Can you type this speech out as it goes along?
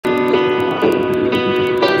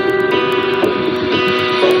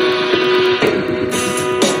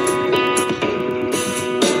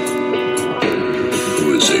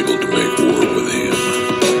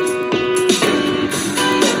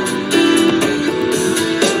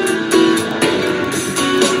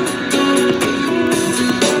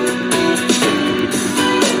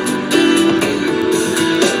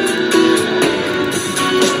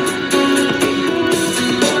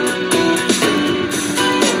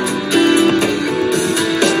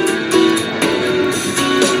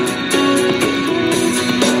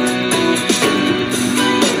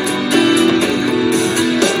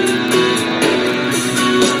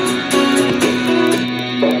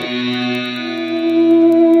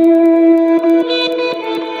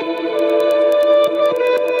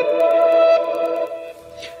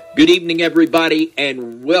Good evening, everybody,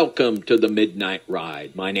 and welcome to the Midnight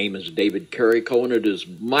Ride. My name is David Carrico, and it is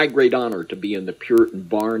my great honor to be in the Puritan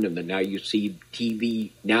Barn in the Now You See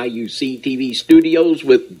TV studios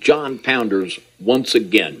with John Pounders once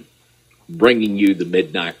again, bringing you the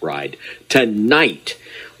Midnight Ride. Tonight,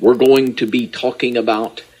 we're going to be talking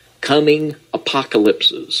about coming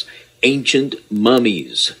apocalypses, ancient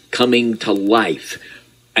mummies coming to life.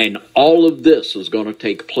 And all of this is going to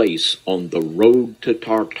take place on the road to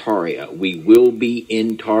Tartaria. We will be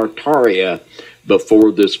in Tartaria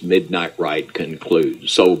before this midnight ride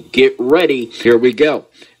concludes. So get ready. Here we go.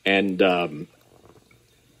 And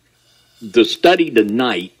the study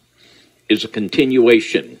tonight is a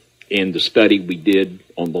continuation in the study we did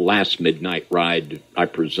on the last midnight ride. I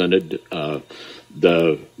presented on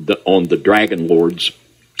the Dragon Lords.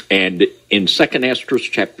 And in 2 Esdras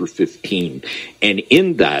chapter 15, and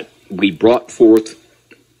in that we brought forth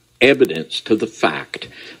evidence to the fact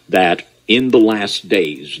that in the last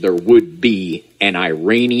days there would be an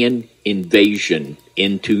Iranian invasion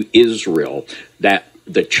into Israel, that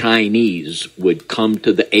the Chinese would come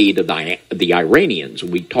to the aid of the Iranians.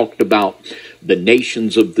 We talked about the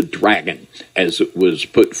nations of the dragon as it was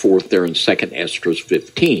put forth there in 2 Esdras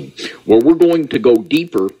 15. Well, we're going to go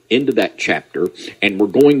deeper into that chapter, and we're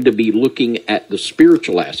going to be looking at the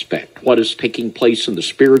spiritual aspect, what is taking place in the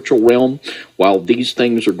spiritual realm while these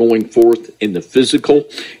things are going forth in the physical.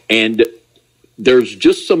 And there's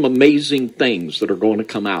just some amazing things that are going to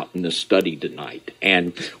come out in this study tonight.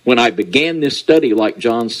 And when I began this study, like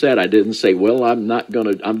John said, I didn't say, well,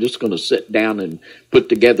 I'm just going to sit down and put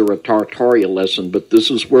together a Tartaria lesson, but this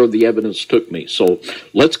is where the evidence took me. So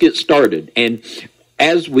let's get started. And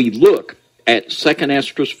as we look at 2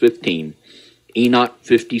 Esdras 15, Enoch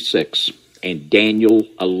 56, and Daniel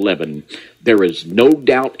 11, there is no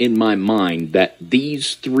doubt in my mind that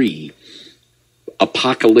these three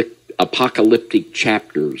apocalyptic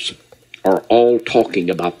chapters are all talking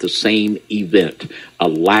about the same event, a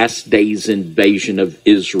last days invasion of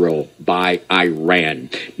Israel by Iran.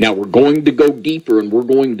 Now we're going to go deeper, and we're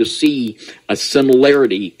going to see a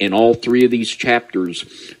similarity in all three of these chapters,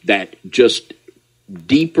 that just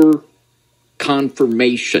deeper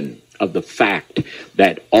confirmation of the fact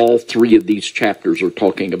that all three of these chapters are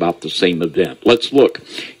talking about the same event. Let's look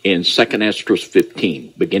in 2 Esdras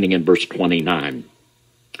 15, beginning in verse 29.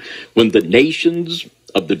 When the nations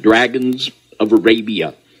of the dragons of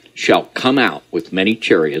Arabia shall come out with many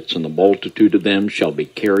chariots, and the multitude of them shall be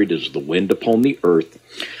carried as the wind upon the earth,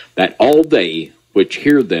 that all they which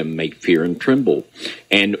hear them may fear and tremble.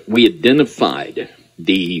 And we identified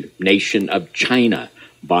the nation of China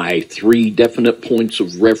by three definite points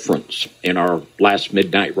of reference in our last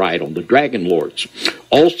midnight ride on the Dragon Lords.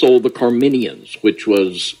 Also the Carmenians, which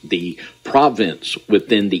was the province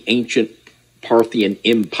within the ancient Parthian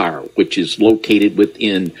Empire, which is located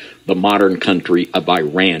within the modern country of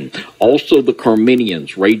Iran. Also the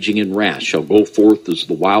Carmenians, raging in wrath, shall go forth as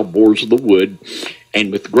the wild boars of the wood,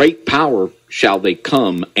 and with great power shall they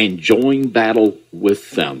come and join battle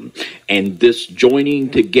with them. And this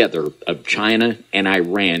joining together of China and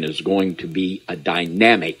Iran is going to be a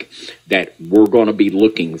dynamic that we're going to be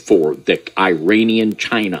looking for, the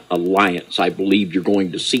Iranian-China alliance. I believe you're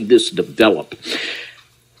going to see this develop.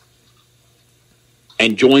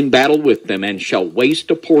 And join battle with them, and shall waste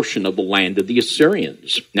a portion of the land of the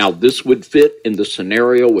Assyrians. Now, this would fit in the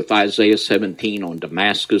scenario with Isaiah 17 on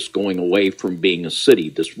Damascus going away from being a city.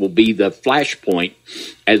 This will be the flashpoint,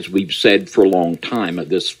 as we've said for a long time, of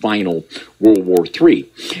this final World War III.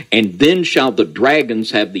 And then shall the dragons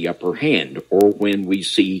have the upper hand, or when we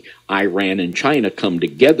see Iran and China come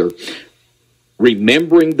together,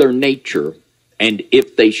 remembering their nature, and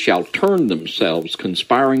if they shall turn themselves,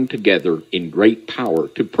 conspiring together in great power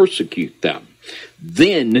to persecute them,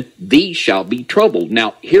 then these shall be troubled.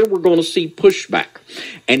 Now, here we're going to see pushback.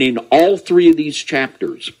 And in all three of these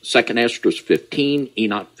chapters, 2 Esdras 15,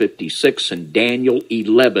 Enoch 56, and Daniel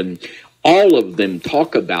 11, all of them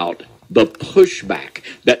talk about the pushback,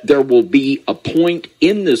 that there will be a point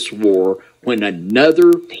in this war when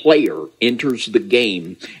another player enters the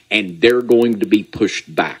game and they're going to be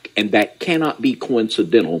pushed back. And that cannot be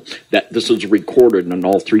coincidental that this is recorded in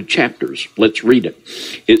all three chapters. Let's read it.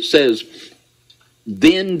 It says,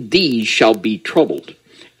 then these shall be troubled,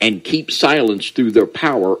 and keep silence through their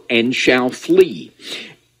power, and shall flee.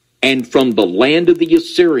 And from the land of the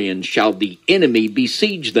Assyrians shall the enemy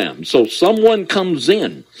besiege them. So someone comes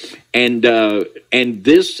in, and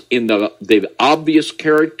this, in the obvious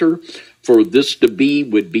character for this to be,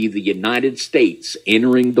 would be the United States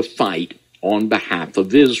entering the fight on behalf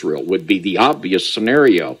of Israel, would be the obvious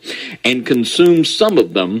scenario, and consume some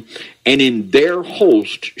of them, and in their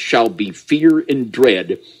host shall be fear and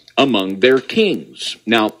dread among their kings.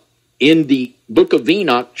 Now, in the book of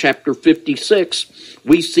Enoch, chapter 56,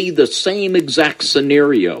 we see the same exact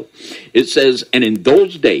scenario. It says, and in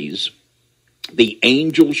those days the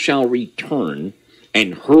angels shall return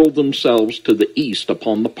and hurl themselves to the east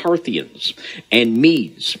upon the Parthians and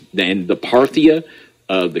Medes. And the Parthia,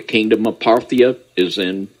 the kingdom of Parthia, is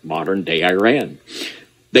in modern-day Iran.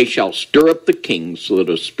 They shall stir up the kings so that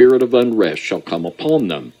a spirit of unrest shall come upon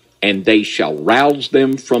them, and they shall rouse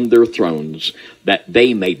them from their thrones, that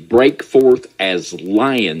they may break forth as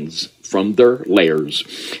lions from their lairs,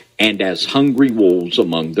 and as hungry wolves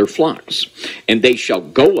among their flocks. And they shall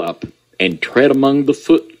go up and tread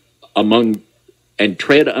underfoot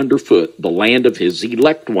the land of his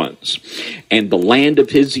elect ones. And the land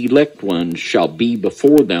of his elect ones shall be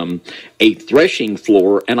before them a threshing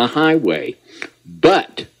floor and a highway.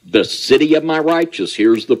 But the city of my righteous,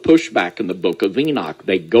 here's the pushback in the book of Enoch.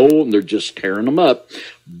 They go and they're just tearing them up.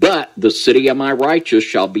 But the city of my righteous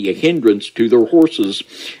shall be a hindrance to their horses,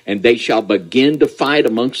 and they shall begin to fight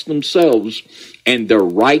amongst themselves, and their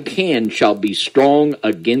right hand shall be strong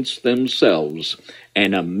against themselves.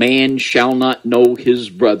 And a man shall not know his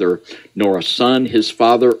brother, nor a son his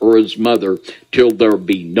father or his mother, till there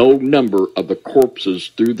be no number of the corpses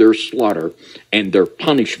through their slaughter, and their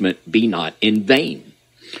punishment be not in vain.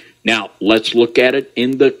 Now, let's look at it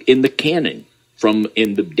in the canon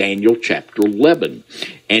in the Daniel chapter 11.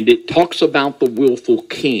 And it talks about the willful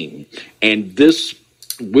king. And this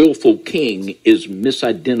willful king is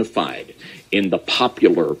misidentified in the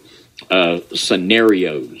popular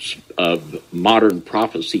scenarios of modern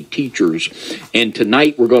prophecy teachers. And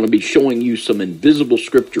tonight we're going to be showing you some invisible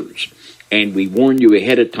scriptures. And we warn you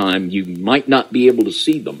ahead of time, you might not be able to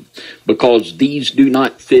see them, because these do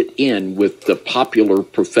not fit in with the popular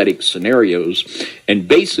prophetic scenarios. And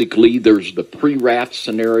basically, there's the pre-wrath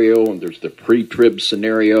scenario and there's the pre-trib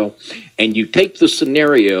scenario. And you take the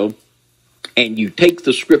scenario and you take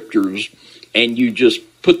the scriptures and you just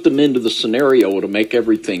put them into the scenario to make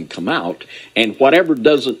everything come out, and whatever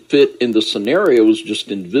doesn't fit in the scenario is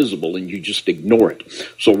just invisible, and you just ignore it.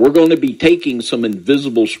 So we're going to be taking some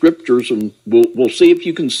invisible scriptures, and we'll see if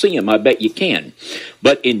you can see them. I bet you can.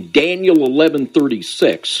 But in Daniel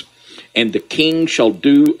 11:36, and the king shall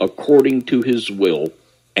do according to his will,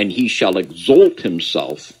 and he shall exalt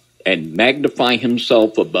himself and magnify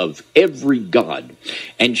himself above every god,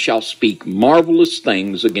 and shall speak marvelous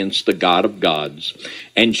things against the God of gods,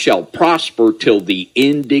 and shall prosper till the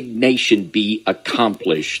indignation be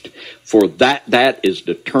accomplished, for that is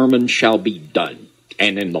determined shall be done.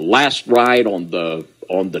 And in the last ride on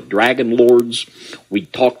the dragon lords, we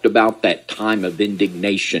talked about that time of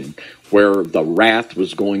indignation where the wrath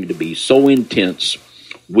was going to be so intense,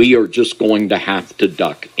 we are just going to have to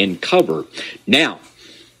duck and cover. Now,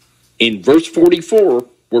 in verse 44,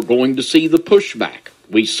 we're going to see the pushback.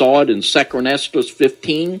 We saw it in 2 Esdras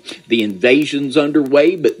 15. The invasion's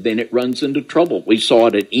underway, but then it runs into trouble. We saw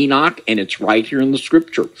it at Enoch, and it's right here in the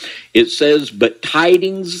scripture. It says, but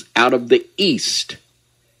tidings out of the east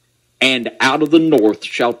and out of the north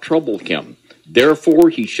shall trouble him. Therefore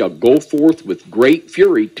he shall go forth with great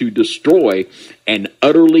fury to destroy, and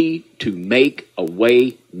utterly to make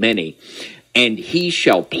away many. And he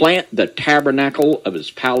shall plant the tabernacle of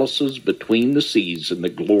his palaces between the seas and the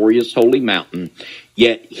glorious holy mountain.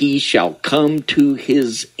 Yet he shall come to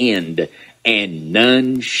his end, and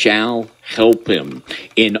none shall help him.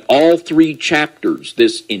 In all three chapters,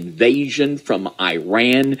 this invasion from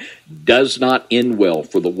Iran does not end well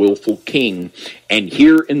for the willful king. And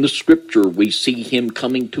here in the scripture, we see him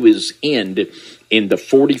coming to his end in the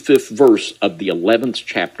 45th verse of the 11th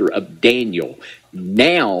chapter of Daniel.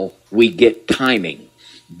 Now we get timing.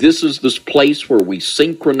 This is this place where we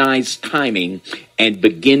synchronize timing and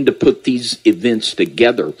begin to put these events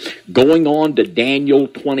together. Going on to Daniel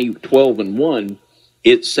 20:12-1,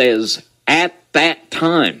 it says, at that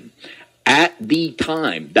time, at the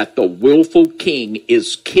time that the willful king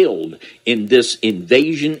is killed in this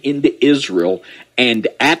invasion into Israel, and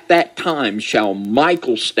at that time shall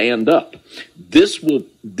Michael stand up. This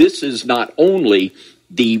is not only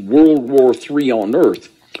the World War III on earth,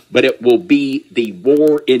 but it will be the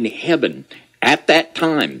war in heaven. At that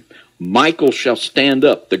time, Michael shall stand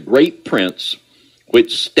up, the great prince,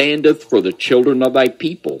 which standeth for the children of thy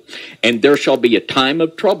people. And there shall be a time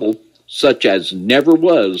of trouble, such as never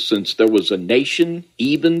was since there was a nation,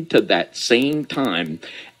 even to that same time.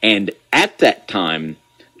 And at that time,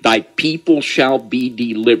 thy people shall be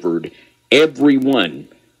delivered, every one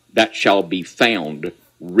that shall be found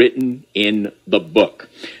written in the book.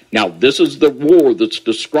 Now, this is the war that's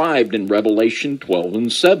described in Revelation 12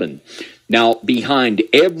 and 7. Now, behind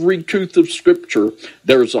every truth of Scripture,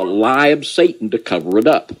 there's a lie of Satan to cover it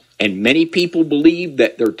up. And many people believe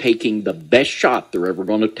that they're taking the best shot they're ever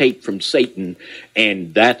going to take from Satan,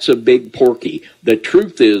 and that's a big porky. The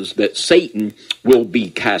truth is that Satan will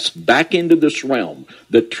be cast back into this realm.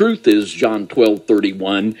 The truth is, John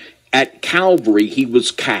 12:31, at Calvary he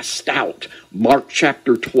was cast out.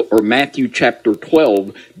 Matthew chapter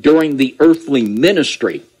 12, during the earthly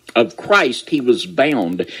ministry of Christ, he was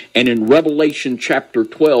bound, and in Revelation chapter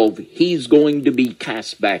 12, he's going to be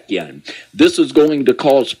cast back in. This is going to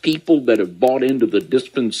cause people that have bought into the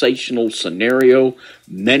dispensational scenario,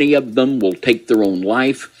 many of them will take their own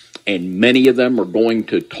life, and many of them are going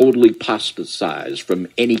to totally apostatize from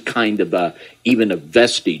any kind of even a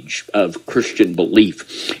vestige of Christian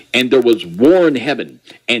belief. And there was war in heaven,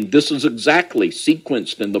 and this is exactly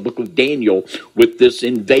sequenced in the book of Daniel with this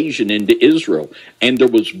invasion into Israel. And there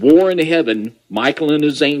was war in heaven. Michael and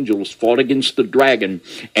his angels fought against the dragon,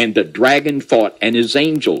 and the dragon fought and his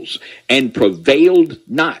angels, and prevailed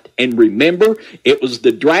not. And remember, it was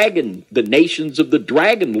the dragon, the nations of the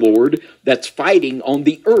dragon lord, that's fighting on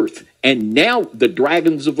the earth. And now the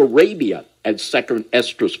dragons of Arabia, as Second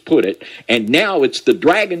Esdras put it, and now it's the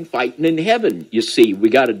dragon fighting in heaven. You see, we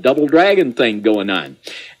got a double dragon thing going on.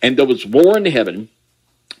 And there was war in heaven.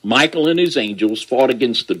 Michael and his angels fought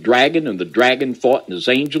against the dragon, and the dragon fought and his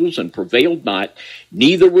angels, and prevailed not.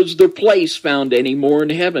 Neither was their place found any more in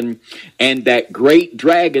heaven. And that great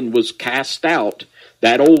dragon was cast out,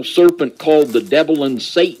 that old serpent called the devil and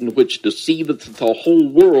Satan, which deceiveth the whole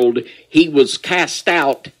world. He was cast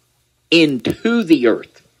out into the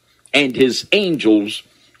earth, and his angels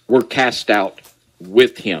were cast out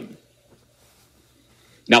with him.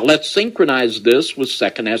 Now let's synchronize this with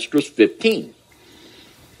 2 Esdras 15.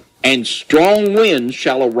 And strong winds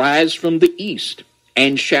shall arise from the east,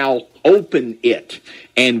 and shall open it.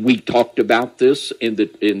 And we talked about this in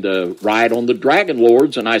the ride on the Dragon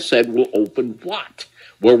Lords, and I said, will open what?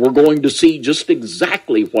 Well, we're going to see just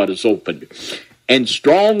exactly what is opened. And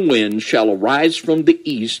strong winds shall arise from the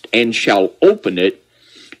east, and shall open it,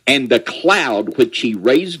 and the cloud which he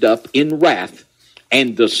raised up in wrath,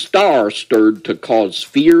 and the star stirred to cause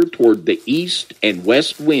fear toward the east and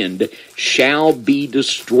west wind, shall be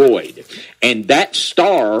destroyed. And that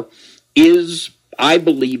star is, I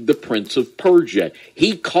believe, the prince of Persia.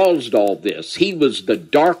 He caused all this. He was the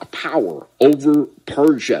dark power over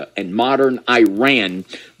Persia and modern Iran,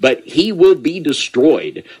 but he will be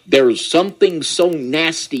destroyed. There's something so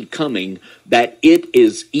nasty coming that it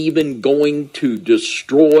is even going to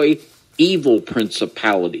destroy evil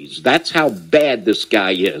principalities. That's how bad this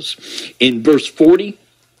guy is. In verse 40,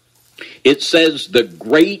 it says, the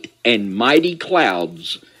great and mighty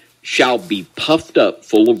clouds shall be puffed up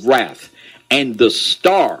full of wrath, and the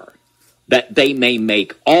star, that they may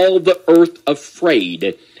make all the earth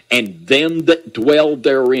afraid, and them that dwell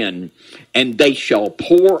therein, and they shall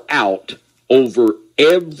pour out over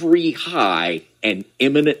every high and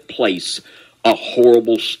eminent place a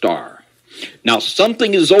horrible star. Now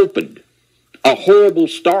something is opened. A horrible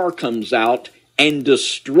star comes out and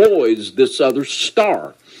destroys this other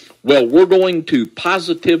star. Well, we're going to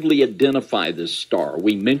positively identify this star.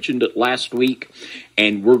 We mentioned it last week,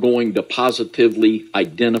 and we're going to positively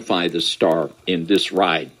identify this star in this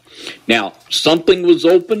ride. Now, something was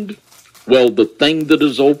opened. Well, the thing that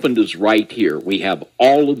is opened is right here. We have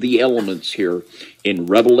all of the elements here in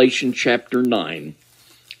Revelation chapter 9.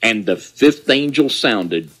 And the fifth angel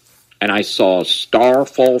sounded, and I saw a star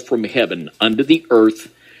fall from heaven unto the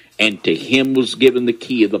earth, and to him was given the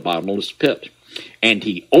key of the bottomless pit. And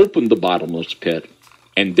he opened the bottomless pit,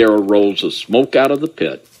 and there arose a smoke out of the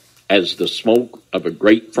pit, as the smoke of a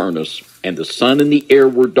great furnace, and the sun and the air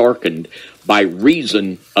were darkened by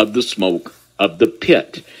reason of the smoke of the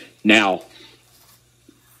pit. Now,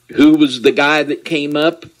 who was the guy that came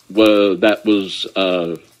up? Well, that was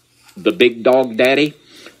the big dog daddy.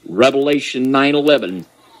 Revelation 9:11.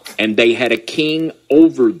 And they had a king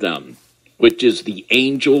over them, which is the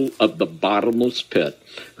angel of the bottomless pit,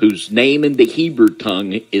 whose name in the Hebrew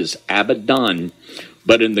tongue is Abaddon,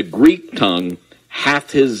 but in the Greek tongue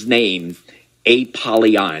hath his name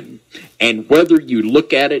Apollyon. And whether you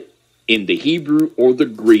look at it in the Hebrew or the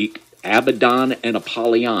Greek, Abaddon and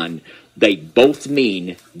Apollyon, they both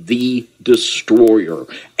mean the destroyer.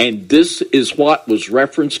 And this is what was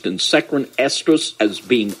referenced in 2 Esdras as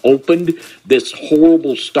being opened, this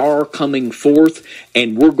horrible star coming forth.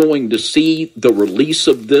 And we're going to see the release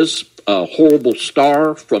of this horrible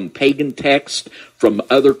star from pagan text, from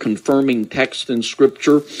other confirming texts in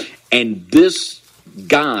Scripture. And this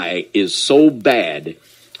guy is so bad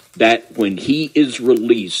that when he is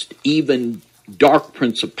released, even dark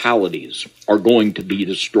principalities are going to be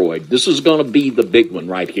destroyed. This is going to be the big one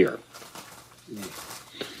right here.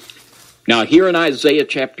 Now, here in Isaiah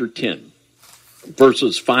chapter 10,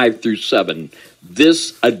 verses 5 through 7,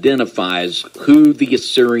 this identifies who the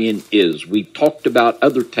Assyrian is. We've talked about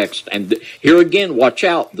other texts, and here again, watch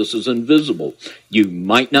out, this is invisible. You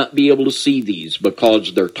might not be able to see these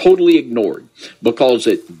because they're totally ignored, because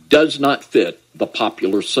it does not fit the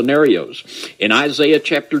popular scenarios. In Isaiah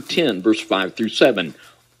chapter 10, verse 5 through 7,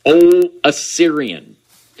 O Assyrian,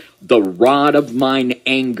 the rod of mine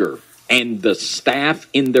anger, and the staff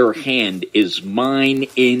in their hand is mine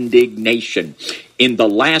indignation. In the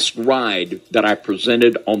last ride that I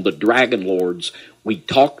presented on the Dragon Lords, we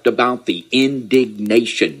talked about the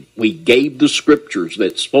indignation. We gave the scriptures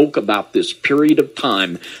that spoke about this period of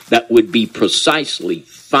time that would be precisely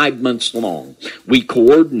 5 months long. We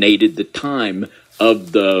coordinated the time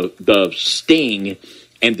of the sting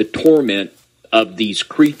and the torment of these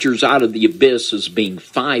creatures out of the abyss as being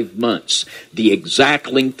 5 months, the exact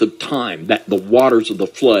length of time that the waters of the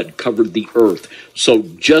flood covered the earth. So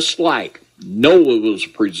just like Noah was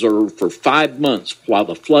preserved for 5 months while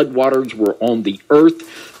the flood waters were on the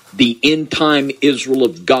earth, the end time Israel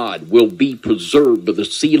of God will be preserved by the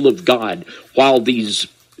seal of God while these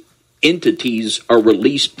entities are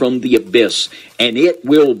released from the abyss, and it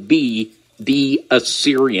will be the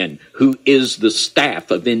Assyrian, who is the staff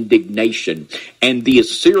of indignation. And the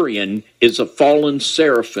Assyrian is a fallen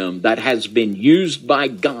seraphim that has been used by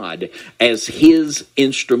God as his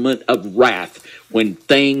instrument of wrath when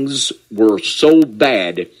things were so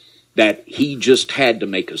bad that he just had to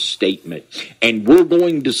make a statement. And we're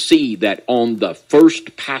going to see that on the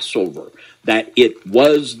first Passover, that it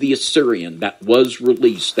was the Assyrian that was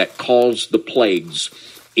released that caused the plagues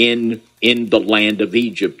in the land of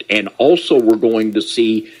Egypt. And also we're going to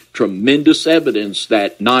see tremendous evidence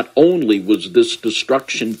that not only was this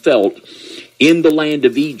destruction felt in the land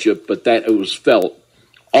of Egypt, but that it was felt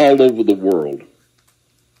all over the world.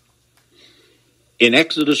 In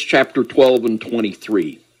Exodus chapter 12 and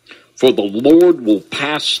 23, for the Lord will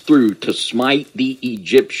pass through to smite the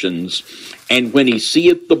Egyptians, and when he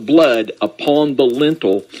seeth the blood upon the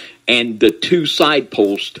lintel and the two side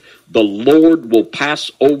posts, the Lord will pass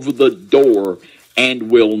over the door and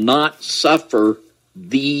will not suffer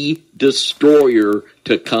the destroyer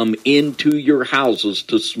to come into your houses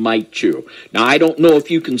to smite you. Now, I don't know if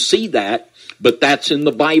you can see that, but that's in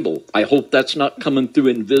the Bible. I hope that's not coming through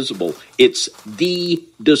invisible. It's the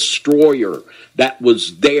destroyer that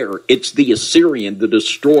was there. It's the Assyrian, the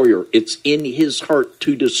destroyer. It's in his heart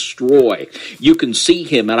to destroy. You can see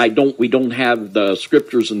him, and we don't have the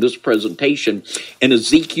scriptures in this presentation. In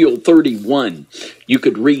Ezekiel 31, you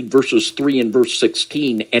could read verses 3 and verse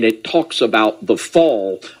 16, and it talks about the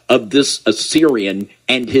fall of this Assyrian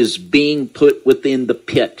and his being put within the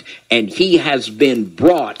pit. And he has been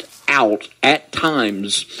brought out at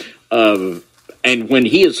times, and when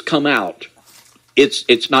he has come out,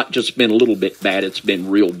 it's not just been a little bit bad, it's been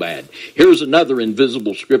real bad. Here's another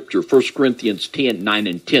invisible scripture, 1 Corinthians 10, 9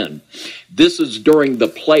 and 10. This is during the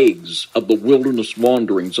plagues of the wilderness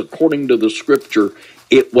wanderings. According to the scripture,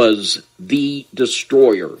 it was the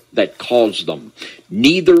destroyer that caused them.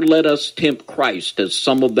 Neither let us tempt Christ, as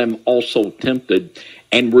some of them also tempted,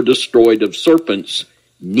 and were destroyed of serpents.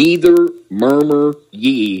 Neither murmur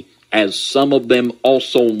ye, as some of them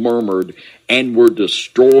also murmured, and were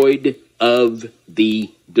destroyed of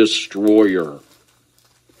the destroyer.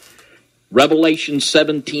 Revelation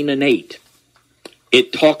 17 and 8.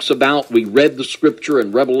 It talks about, we read the scripture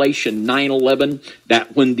in Revelation 9:11,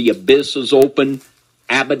 that when the abyss is open,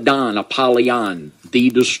 Abaddon, Apollyon, the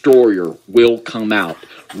destroyer, will come out.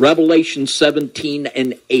 Revelation 17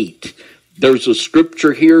 and 8. There's a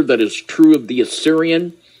scripture here that is true of the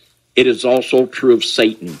Assyrian. It is also true of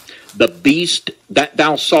Satan. The beast that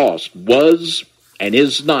thou sawest was and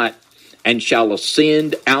is not, and shall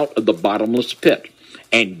ascend out of the bottomless pit,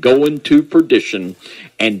 and go into perdition,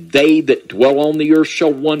 and they that dwell on the earth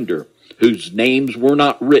shall wonder, whose names were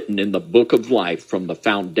not written in the book of life from the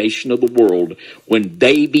foundation of the world, when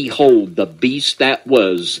they behold the beast that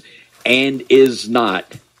was, and is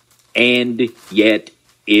not, and yet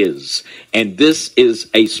is. And this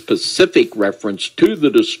is a specific reference to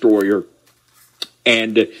the destroyer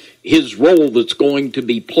and his role that's going to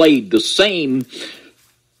be played. The same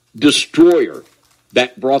destroyer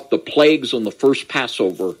that brought the plagues on the first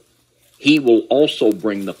Passover, he will also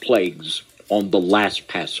bring the plagues on the last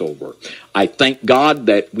Passover. I thank God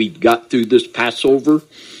that we've got through this Passover,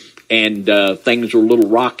 and things are a little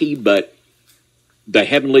rocky, but the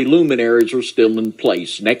heavenly luminaries are still in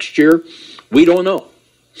place. Next year, we don't know.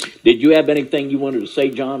 Did you have anything you wanted to say,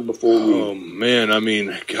 John, before we... Oh, man, I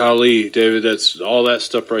mean, golly, David, that's all that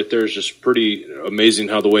stuff right there is just pretty amazing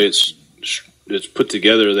how the way it's put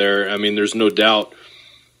together there. I mean, there's no doubt.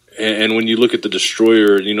 And when you look at the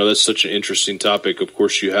destroyer, you know, that's such an interesting topic. Of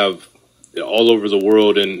course, you have all over the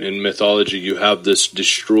world in mythology, you have this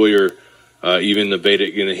destroyer, even the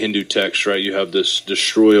Vedic in the Hindu text, right? You have this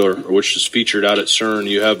destroyer, which is featured out at CERN.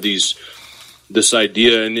 You have this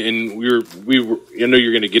idea, and we were. I know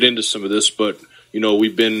you're going to get into some of this, but you know,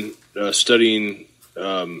 we've been studying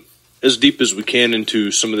as deep as we can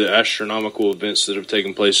into some of the astronomical events that have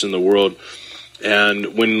taken place in the world.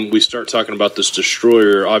 And when we start talking about this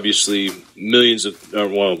destroyer, obviously millions of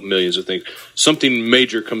things, something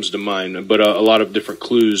major comes to mind, but a lot of different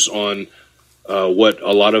clues on what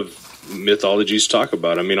a lot of mythologies talk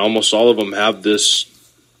about. I mean, almost all of them have this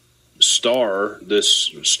star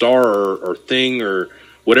or thing or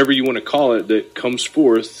whatever you want to call it that comes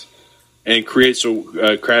forth and creates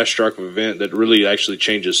a catastrophic event that really actually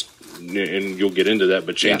changes, and you'll get into that,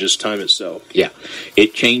 but changes time itself. Yeah,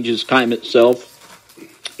 it changes time itself.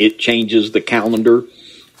 It changes the calendar.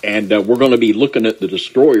 And we're going to be looking at the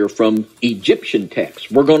destroyer from Egyptian texts.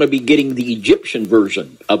 We're going to be getting the Egyptian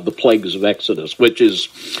version of the plagues of Exodus, which is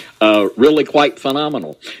really quite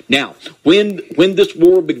phenomenal. Now, when this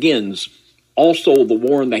war begins, also the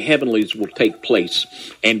war in the heavenlies will take place.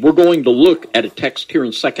 And we're going to look at a text here in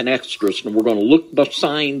 2nd Esdras, and we're going to look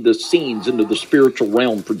behind the scenes into the spiritual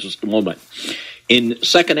realm for just a moment. In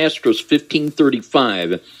 2nd Esdras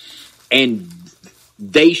 15:35, and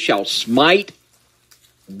they shall smite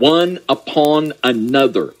one upon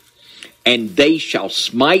another, and they shall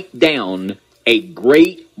smite down a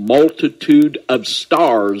great multitude of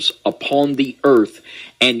stars upon the earth,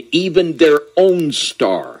 and even their own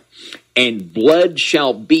star, and blood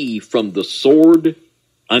shall be from the sword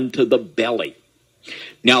unto the belly.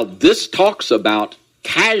 Now, this talks about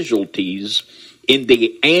casualties in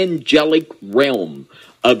the angelic realm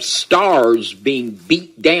of stars being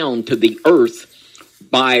beat down to the earth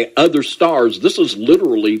by other stars. This is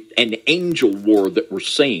literally an angel war that we're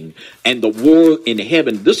seeing, and the war in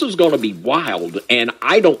heaven. This is going to be wild, and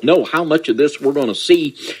I don't know how much of this we're going to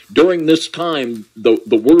see during this time.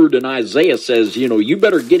 The word in Isaiah says, you know, you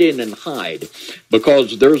better get in and hide,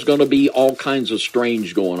 because there's going to be all kinds of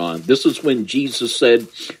strange going on. This is when Jesus said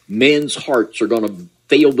men's hearts are going to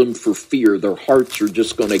fail them for fear. Their hearts are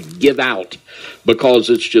just going to give out because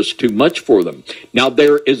it's just too much for them. Now,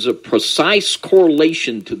 there is a precise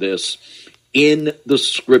correlation to this in the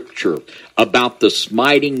scripture about the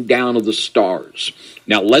smiting down of the stars.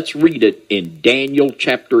 Now, let's read it in Daniel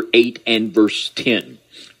chapter 8 and verse 10.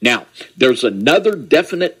 Now, there's another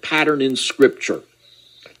definite pattern in scripture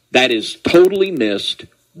that is totally missed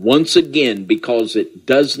once again because it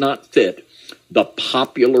does not fit the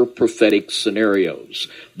popular prophetic scenarios.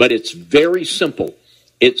 But it's very simple.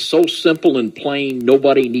 It's so simple and plain,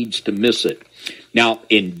 nobody needs to miss it. Now,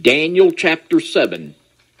 in Daniel chapter 7,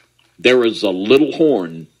 there is a little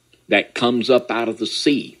horn that comes up out of the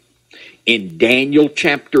sea. In Daniel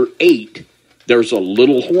chapter 8, there's a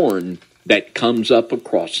little horn that comes up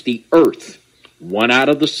across the earth. One out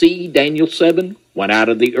of the sea, Daniel 7, one out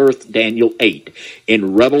of the earth, Daniel 8.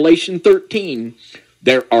 In Revelation 13,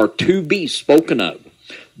 there are two beasts spoken of.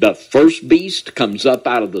 The first beast comes up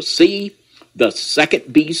out of the sea. The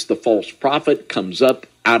second beast, the false prophet, comes up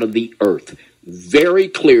out of the earth. Very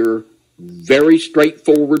clear, very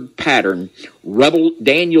straightforward pattern.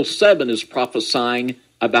 Daniel 7 is prophesying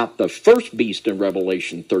about the first beast in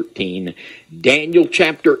Revelation 13. Daniel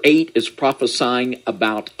chapter 8 is prophesying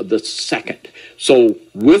about the second. So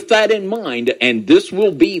with that in mind, and this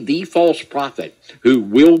will be the false prophet who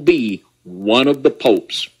will be one of the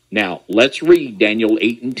popes. Now, let's read Daniel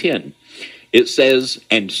 8 and 10. It says,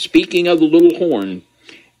 and speaking of the little horn,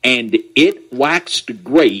 and it waxed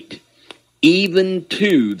great, even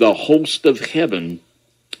to the host of heaven,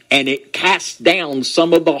 and it cast down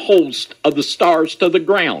some of the host of the stars to the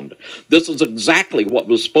ground. This is exactly what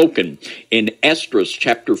was spoken in Esdras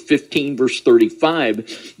chapter 15, verse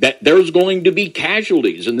 35, that there's going to be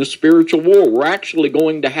casualties in the spiritual war. We're actually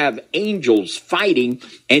going to have angels fighting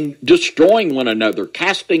and destroying one another,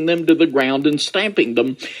 casting them to the ground and stamping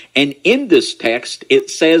them. And in this text, it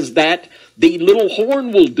says that the little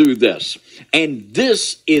horn will do this. And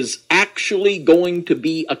this is actually going to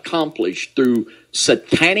be accomplished through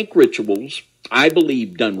satanic rituals, I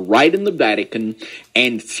believe, done right in the Vatican,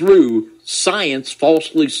 and through science,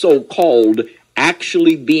 falsely so-called,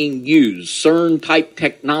 actually being used,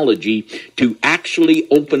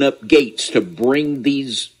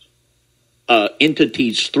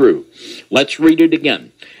 entities through. Let's read it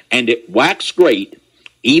again. And it waxed great,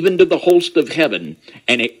 even to the host of heaven,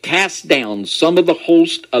 and it cast down some of the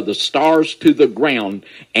host of the stars to the ground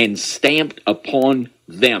and stamped upon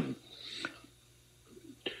them.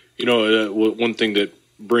 You know, one thing that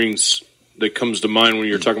comes to mind when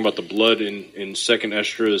you're talking about the blood in 2nd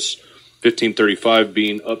Esdras 15:35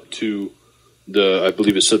 being up to I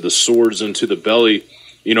believe it said the swords into the belly.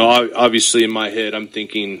 You know, obviously in my head I'm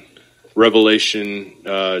thinking Revelation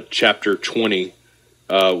chapter 20.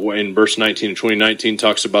 In verse 19 and 2019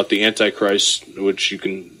 talks about the Antichrist, which you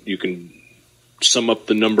can sum up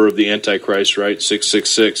the number of the Antichrist, right?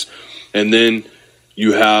 666. And then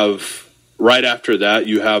you have, right after that,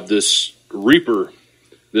 you have this reaper,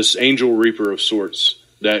 this angel reaper of sorts,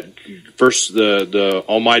 that first the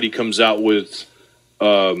Almighty comes out with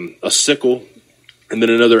a sickle, and then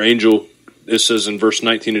another angel, it says in verse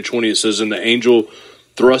 19 and 20, it says, and the angel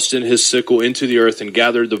thrust in his sickle into the earth and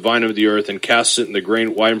gathered the vine of the earth and cast it in the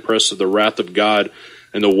grain winepress of the wrath of God.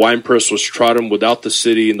 And the winepress was trodden without the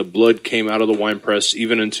city, and the blood came out of the winepress,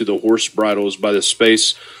 even into the horse bridles by the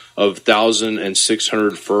space of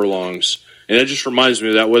 1,600 furlongs. And that just reminds me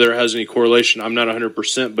of that. Whether it has any correlation, I'm not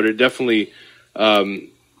 100%, but it definitely,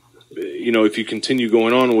 you know, if you continue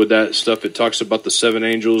going on with that stuff, it talks about the 7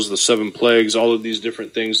 angels, the 7 plagues, all of these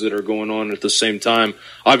different things that are going on at the same time.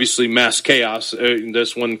 Obviously, mass chaos,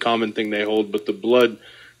 that's one common thing they hold, but the blood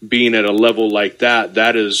being at a level like that,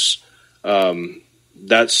 that is,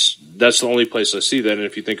 that's the only place I see that. And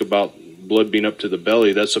if you think about blood being up to the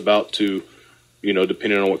belly, that's about to, you know,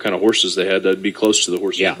 depending on what kind of horses they had, that'd be close to the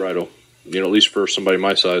horse's bridle, you know, at least for somebody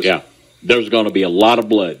my size. Yeah, there's going to be a lot of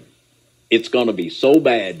blood. It's going to be so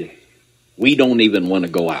bad, we don't even want to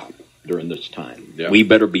go out during this time. Yeah. We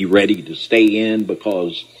better be ready to stay in,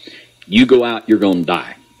 because you go out, you're going to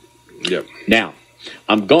die. Yep. Now,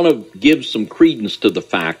 I'm going to give some credence to the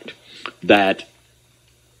fact that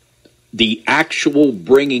the actual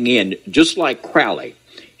bringing in, just like Crowley,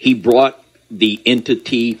 he brought the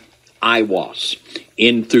entity Iwas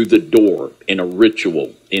in through the door in a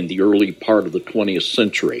ritual in the early part of the 20th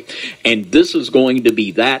century. And this is going to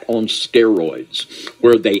be that on steroids,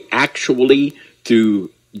 where they actually, through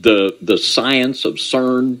the science of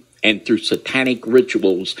CERN and through satanic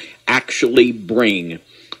rituals, actually bring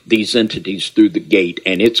these entities through the gate,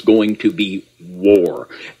 and it's going to be war.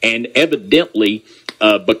 And evidently,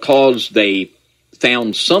 because they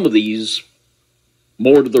found some of these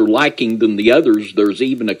more to their liking than the others, there's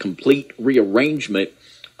even a complete rearrangement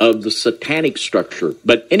of the satanic structure.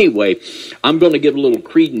 But anyway, I'm going to give a little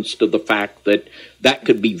credence to the fact that that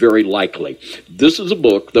could be very likely. This is a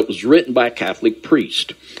book that was written by a Catholic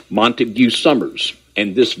priest, Montague Summers,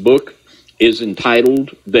 and this book is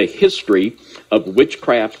entitled The History of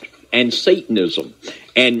Witchcraft and Satanism.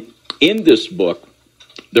 And in this book,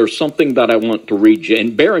 there's something that I want to read you.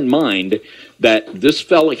 And bear in mind that this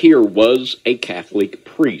fella here was a Catholic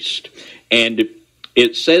priest. And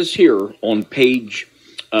it says here on page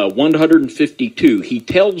 152, he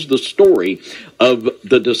tells the story of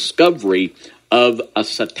the discovery of a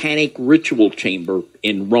satanic ritual chamber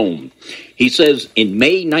in Rome. He says, in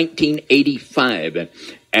May 1985,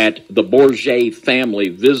 the Borgia family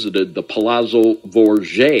visited the Palazzo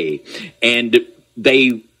Borgia, and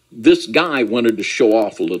this guy wanted to show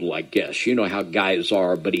off a little, I guess. You know how guys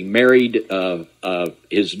are, but he married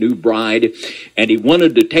his new bride, and he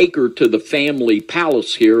wanted to take her to the family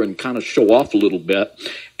palace here and kind of show off a little bit,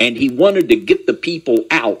 and he wanted to get the people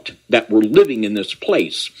out that were living in this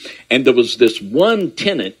place. And there was this one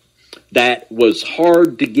tenant that was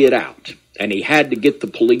hard to get out, and he had to get the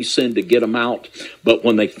police in to get him out. But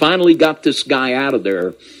when they finally got this guy out of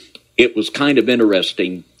there, it was kind of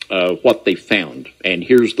interesting what they found. And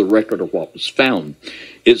here's the record of what was found.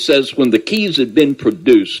 It says, when the keys had been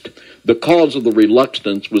produced, the cause of the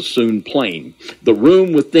reluctance was soon plain. The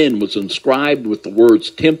room within was inscribed with the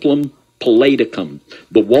words Templum Palladium.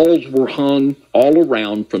 The walls were hung all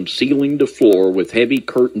around from ceiling to floor with heavy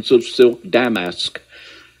curtains of silk damask,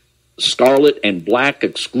 scarlet and black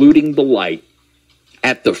excluding the light.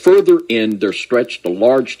 At the further end there stretched a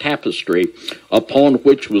large tapestry upon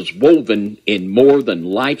which was woven in more than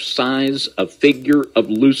life-size a figure of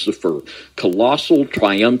Lucifer, colossal,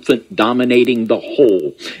 triumphant, dominating the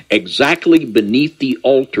whole. Exactly beneath the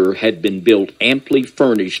altar had been built, amply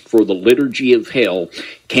furnished for the liturgy of hell,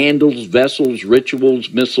 candles, vessels, rituals,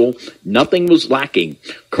 missal. Nothing was lacking.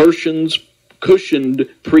 Cushioned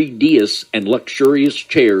prie-dieu and luxurious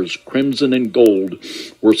chairs, crimson and gold,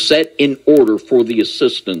 were set in order for the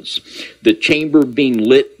assistants, the chamber being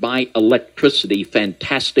lit by electricity,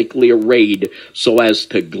 fantastically arrayed so as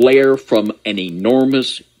to glare from an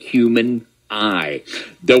enormous human eye.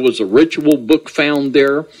 There was a ritual book found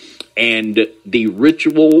there, and the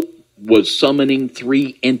ritual was summoning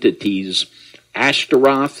three entities: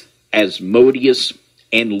 Ashtaroth, Asmodeus,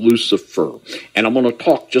 and Lucifer. And I'm going to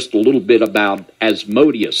talk just a little bit about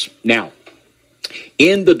Asmodeus. Now,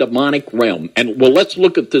 in the demonic realm, and well, let's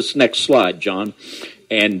look at this next slide, John,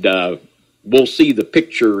 and we'll see the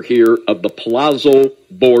picture here of the Palazzo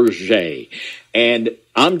Borghese. And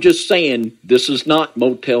I'm just saying, this is not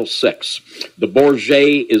Motel 6. The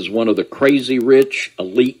Borghese is one of the crazy rich,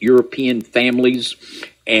 elite European families,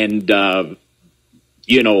 and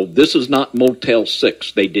this is not Motel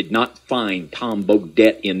 6. They did not find Tom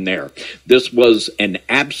Bodette in there. This was an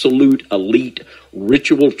absolute elite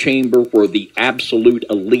ritual chamber where the absolute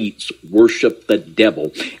elites worship the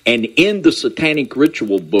devil. And in the satanic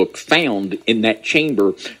ritual book found in that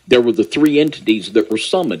chamber, there were the three entities that were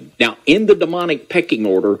summoned. Now, in the demonic pecking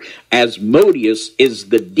order, Asmodeus is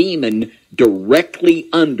the demon directly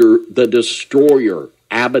under the destroyer,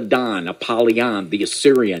 Abaddon, Apollyon, the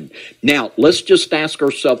Assyrian. Now, let's just ask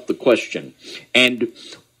ourselves the question. And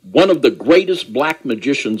one of the greatest black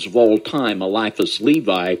magicians of all time, Eliphas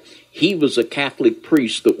Levi, he was a Catholic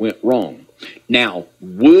priest that went wrong. Now,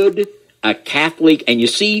 would a Catholic, and you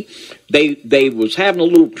see, they was having a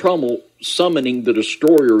little trouble summoning the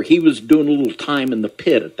destroyer. He was doing a little time in the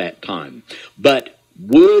pit at that time. But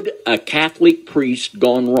would a Catholic priest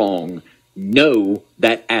gone wrong know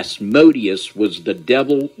that Asmodeus was the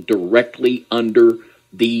devil directly under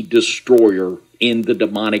the destroyer in the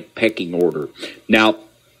demonic pecking order? Now,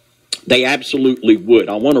 they absolutely would.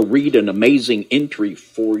 I want to read an amazing entry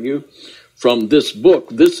for you from this book.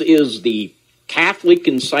 This is the Catholic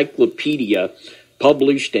Encyclopedia,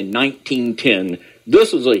 published in 1910.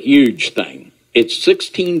 This is a huge thing. It's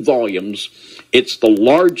 16 volumes. It's the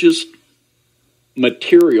largest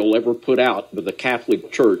material ever put out by the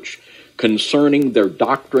Catholic Church concerning their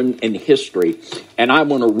doctrine and history. And I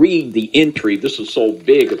want to read the entry. This is so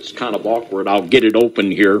big, it's kind of awkward. I'll get it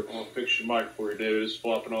open here. I'll fix your mic for you, David. It's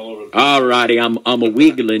flopping all over the place. All righty, I'm a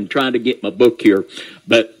wiggling trying to get my book here.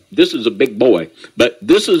 But this is a big boy. But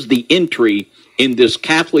this is the entry in this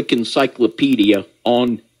Catholic Encyclopedia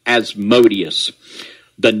on Asmodeus.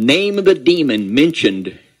 The name of the demon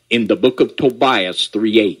mentioned in the book of Tobias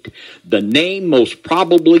 3:8. The name most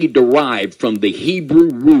probably derived from the Hebrew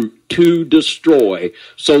root to destroy,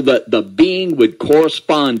 so that the being would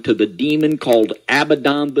correspond to the demon called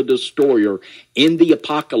Abaddon the Destroyer in the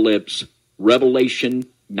Apocalypse, Revelation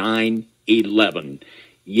 9:11.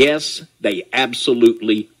 Yes, they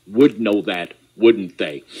absolutely would know that, wouldn't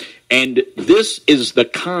they? And this is the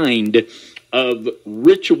kind of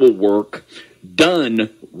ritual work done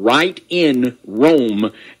right in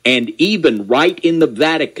Rome and even right in the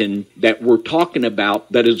Vatican that we're talking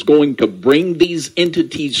about, that is going to bring these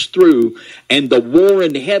entities through, and the war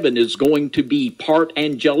in heaven is going to be part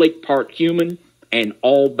angelic, part human, and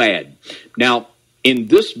all bad. Now, in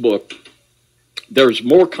this book, there's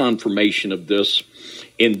more confirmation of this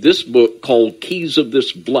in this book called Keys of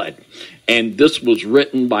This Blood. And this was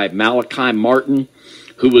written by Malachi Martin,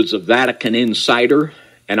 who was a Vatican insider.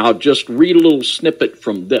 And I'll just read a little snippet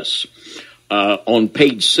from this. On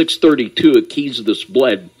page 632 of Keys of This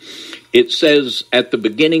Blood, it says, at the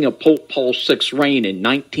beginning of Pope Paul VI's reign in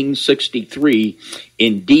 1963,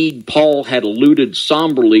 indeed Paul had alluded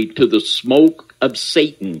somberly to the smoke of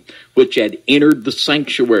Satan, which had entered the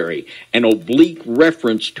sanctuary, an oblique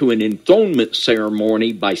reference to an enthronement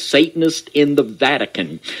ceremony by Satanists in the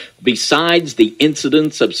Vatican. Besides, the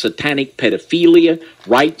incidence of satanic pedophilia,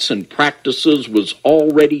 rites, and practices was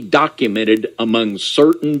already documented among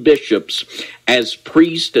certain bishops as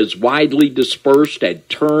priests as widely dispersed at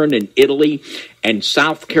Turin in Italy and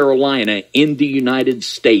South Carolina in the United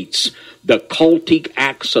States. The cultic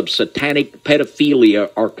acts of satanic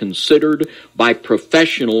pedophilia are considered by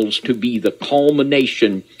professionals to be the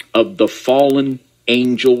culmination of the fallen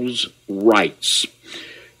angel's rites.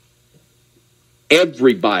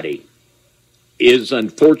 Everybody is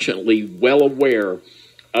unfortunately well aware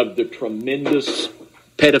of the tremendous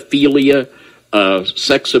pedophilia,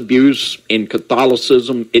 sex abuse in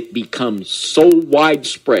Catholicism. It becomes so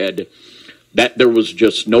widespread that there was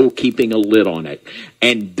just no keeping a lid on it.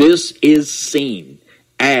 And this is seen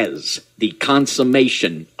as the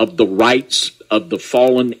consummation of the rites of the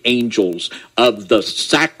fallen angels, of the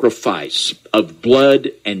sacrifice of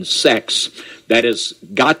blood and sex that has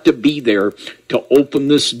got to be there to open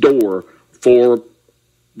this door for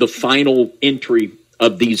the final entry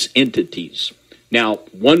of these entities. Now,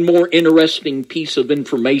 one more interesting piece of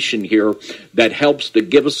information here that helps to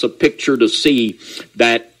give us a picture to see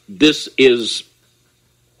that this is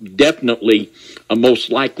definitely a most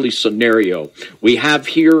likely scenario. We have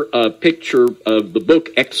here a picture of the book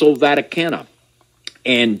Exo Vaticana,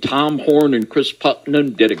 and Tom Horn and Chris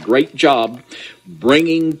Putnam did a great job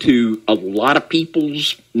bringing to a lot of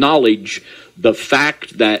people's knowledge the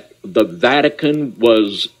fact that the Vatican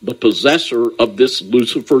was the possessor of this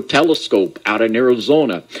Lucifer telescope out in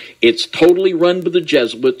Arizona. It's totally run by the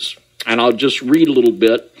Jesuits, and I'll just read a little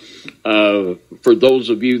bit for those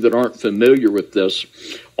of you that aren't familiar with this.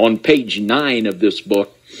 On page 9 of this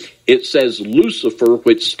book, it says Lucifer,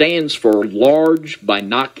 which stands for Large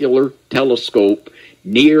Binocular Telescope,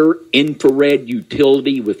 Near Infrared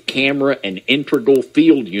Utility with Camera and Integral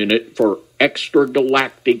Field Unit for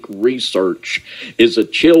Extragalactic Research, is a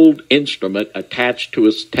chilled instrument attached to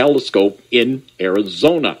a telescope in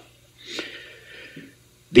Arizona.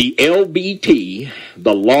 The LBT,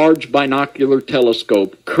 the Large Binocular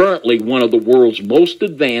Telescope, currently one of the world's most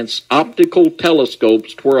advanced optical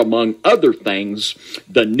telescopes, where, among other things,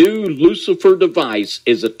 the new Lucifer device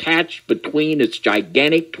is attached between its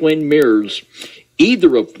gigantic twin mirrors,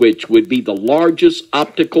 either of which would be the largest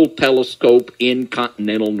optical telescope in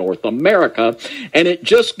continental North America. And it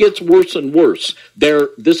just gets worse and worse.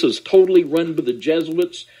 This is totally run by the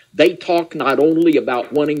Jesuits. They talk not only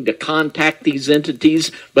about wanting to contact these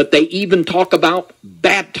entities, but they even talk about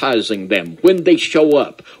baptizing them when they show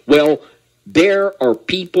up. Well, there are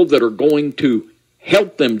people that are going to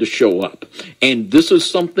help them to show up. And this is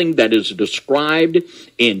something that is described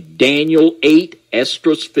in Daniel 8,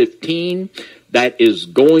 Esdras 15, that is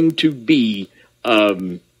going to be,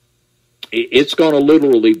 it's going to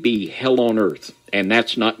literally be hell on earth. And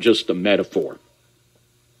that's not just a metaphor.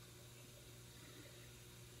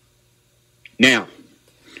 Now,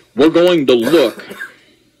 we're going to look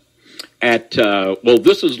at,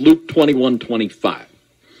 this is Luke 21:25.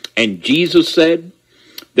 And Jesus said,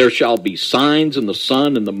 "There shall be signs in the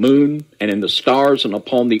sun and the moon and in the stars, and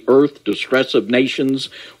upon the earth distress of nations,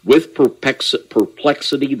 with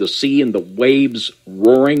perplexity, the sea and the waves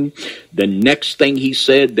roaring." The next thing he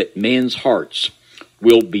said, that men's hearts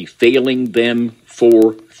will be failing them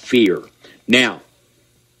for fear. Now,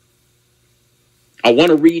 I want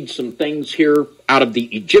to read some things here out of the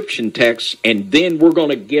Egyptian text, and then we're going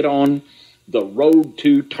to get on the road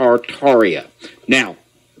to Tartaria. Now,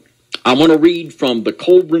 I want to read from the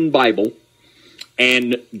Colburn Bible,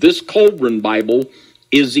 and this Colburn Bible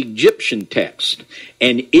is Egyptian text,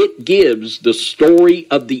 and it gives the story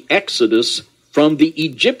of the Exodus from the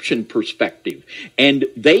Egyptian perspective. And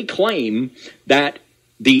they claim that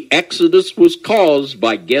the Exodus was caused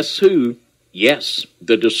by, guess who? Yes,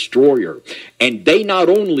 the destroyer. And they not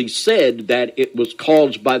only said that it was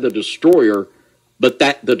caused by the destroyer, but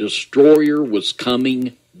that the destroyer was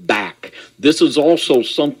coming back. This is also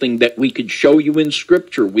something that we could show you in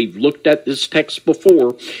Scripture. We've looked at this text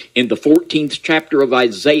before in the 14th chapter of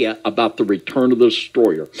Isaiah about the return of the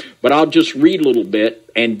destroyer. But I'll just read a little bit,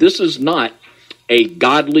 and this is not a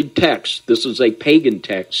godly text. This is a pagan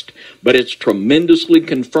text, but it's tremendously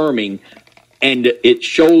confirming, and it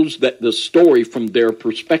shows that the story from their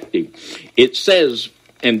perspective. It says,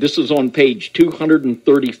 and this is on page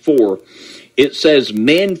 234, it says,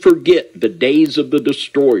 "Men forget the days of the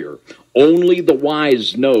destroyer. Only the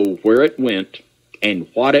wise know where it went and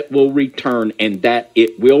what it will return, and that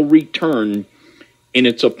it will return in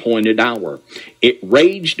its appointed hour. It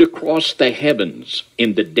raged across the heavens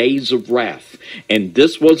in the days of wrath, and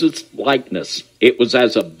this was its likeness. It was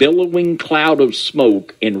as a billowing cloud of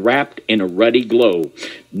smoke enwrapped in a ruddy glow,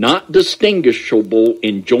 not distinguishable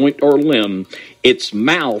in joint or limb. Its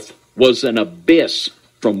mouth was an abyss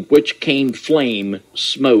from which came flame,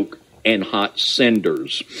 smoke, and hot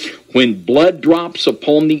cinders. When blood drops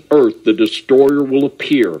upon the earth, the destroyer will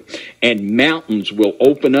appear, and mountains will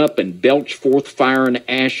open up and belch forth fire and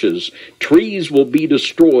ashes. Trees will be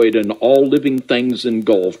destroyed, and all living things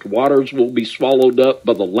engulfed. Waters will be swallowed up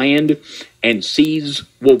by the land, and seas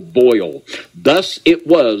will boil. Thus it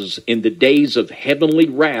was in the days of heavenly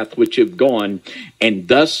wrath which have gone, and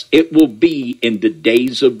thus it will be in the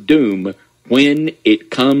days of doom when it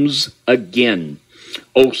comes again.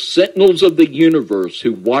 O sentinels of the universe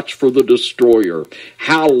who watch for the destroyer,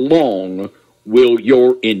 how long will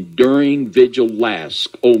your enduring vigil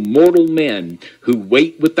last? O mortal men who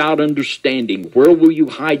wait without understanding, where will you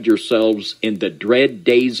hide yourselves in the dread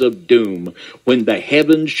days of doom, when the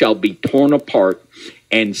heavens shall be torn apart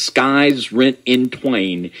and skies rent in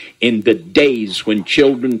twain, in the days when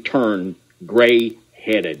children turn gray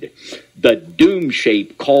headed. The doom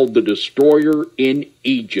shape called the destroyer in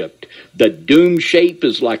Egypt. The doom shape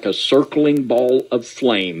is like a circling ball of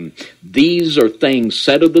flame. These are things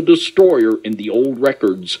said of the destroyer in the old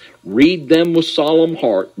records. Read them with solemn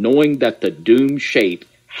heart, knowing that the doom shape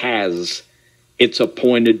has its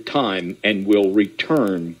appointed time and will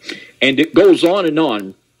return. And it goes on,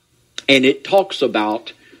 and it talks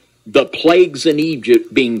about the plagues in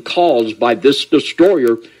Egypt being caused by this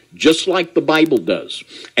destroyer, just like the Bible does.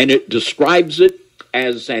 And it describes it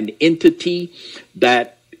as an entity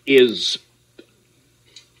that is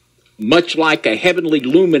much like a heavenly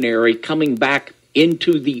luminary coming back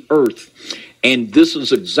into the earth. And this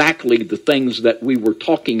is exactly the things that we were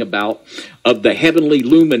talking about of the heavenly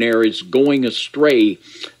luminaries going astray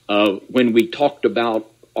when we talked about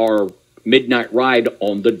our midnight ride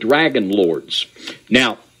on the Dragon Lords.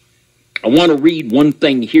 Now, I want to read one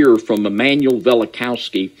thing here from Emanuel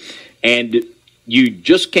Velikovsky, and you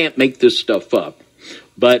just can't make this stuff up.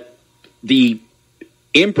 But the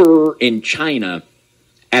emperor in China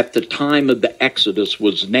at the time of the Exodus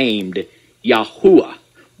was named Yahuwah,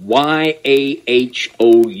 Y-A-H-O-U.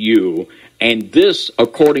 And this,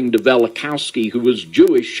 according to Velikovsky, who was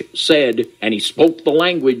Jewish, said, and he spoke the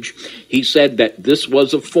language, he said that this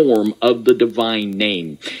was a form of the divine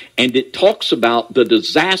name. And it talks about the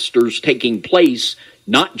disasters taking place,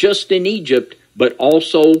 not just in Egypt, but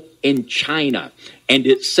also in China. And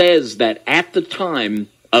it says that at the time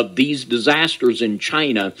of these disasters in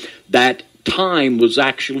China, that time was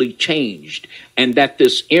actually changed, and that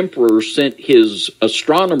this emperor sent his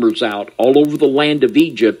astronomers out all over the land of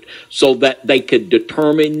Egypt so that they could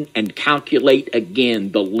determine and calculate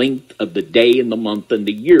again the length of the day and the month and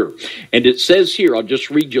the year. And it says here, I'll just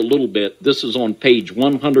read you a little bit. This is on page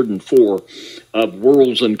 104 of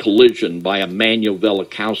Worlds in Collision by Emanuel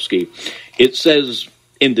Velikovsky. It says,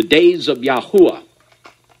 in the days of Yahuwah,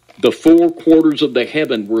 the four quarters of the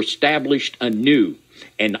heaven were established anew,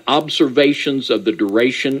 and observations of the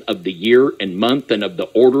duration of the year and month and of the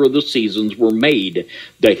order of the seasons were made.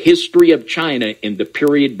 The history of China in the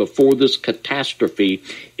period before this catastrophe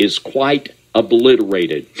is quite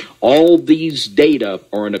obliterated. All these data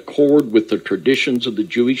are in accord with the traditions of the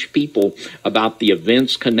Jewish people about the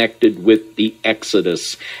events connected with the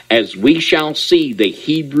Exodus. As we shall see, the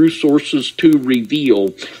Hebrew sources too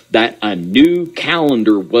reveal that a new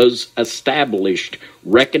calendar was established,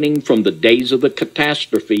 reckoning from the days of the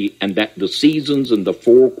catastrophe, and that the seasons in the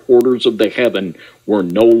four quarters of the heaven were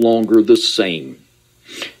no longer the same.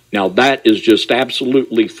 Now that is just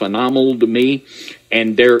absolutely phenomenal to me,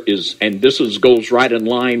 and this goes right in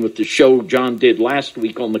line with the show John did last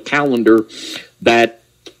week on the calendar, that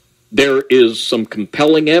there is some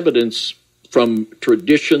compelling evidence from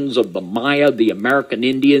traditions of the Maya, the American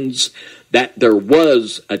Indians, that there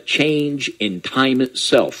was a change in time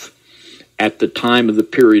itself at the time of the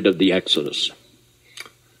period of the Exodus.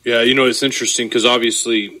 Yeah, it's interesting because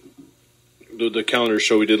obviously the calendar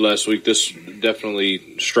show we did last week, this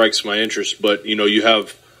definitely strikes my interest. But, you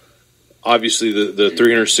have obviously the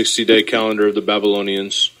 360-day calendar of the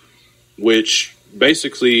Babylonians, which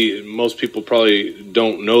basically most people probably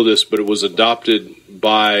don't know this, but it was adopted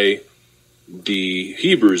by the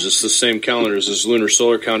Hebrews. It's the same calendar as this lunar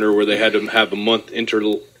solar calendar where they had to have a month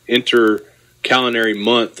inter-calendary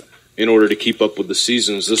month in order to keep up with the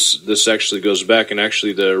seasons. This actually goes back, and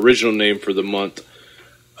actually the original name for the month,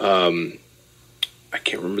 I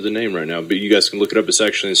can't remember the name right now, but you guys can look it up. It's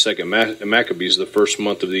actually in second Maccabees. The first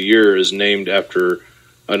month of the year is named after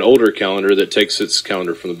an older calendar that takes its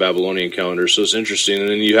calendar from the Babylonian calendar. So it's interesting. And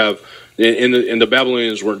then you have, and the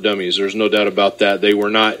Babylonians weren't dummies. There's no doubt about that. They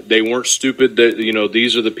weren't stupid. That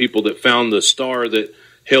these are the people that found the star that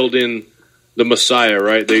held in the Messiah,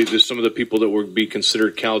 right? There's some of the people that would be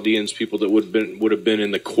considered Chaldeans, people that would have been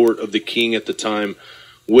in the court of the king at the time,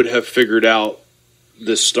 would have figured out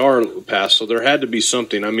this star path. So there had to be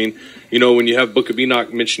something. I mean, when you have Book of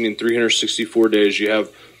Enoch mentioning 364 days, you have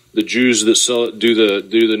the Jews that do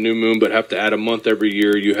the new moon but have to add a month every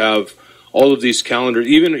year. You have all of these calendars,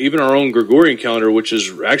 even our own Gregorian calendar, which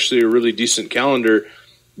is actually a really decent calendar.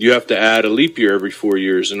 You have to add a leap year every 4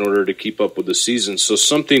 years in order to keep up with the seasons. So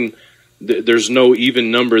there's no even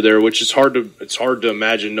number there, which is hard to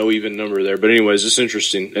imagine no even number there. But anyways, it's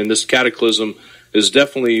interesting. And this cataclysm is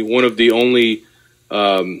definitely one of the only,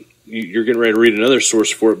 you're getting ready to read another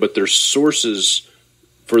source for it, but there's sources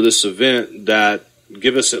for this event that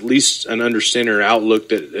give us at least an understanding or outlook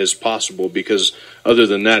that is possible, because other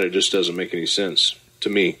than that, it just doesn't make any sense to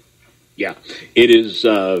me. Yeah, it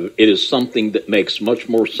is something that makes much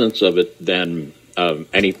more sense of it than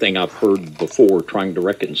anything I've heard before, trying to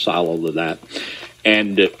reconcile all of that.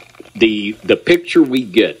 And The picture we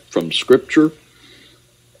get from Scripture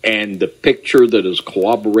and the picture that is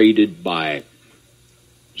corroborated by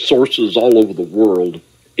sources all over the world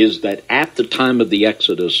is that at the time of the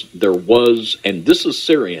Exodus, there was, and this is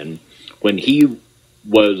Syrian, when he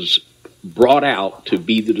was brought out to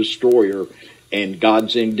be the destroyer and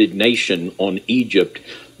God's indignation on Egypt,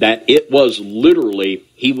 that it was literally,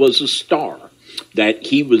 he was a star. That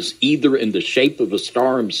he was either in the shape of a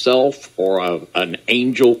star himself or an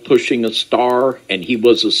angel pushing a star, and he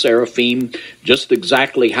was a seraphim. Just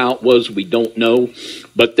exactly how it was, we don't know.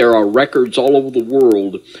 But there are records all over the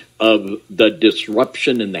world of the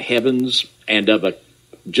disruption in the heavens and of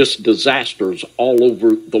just disasters all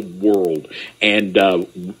over the world. And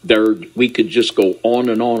we could just go on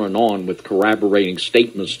and on and on with corroborating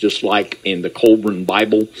statements, just like in the Colburn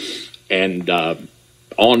Bible, and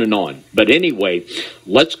on and on. But anyway,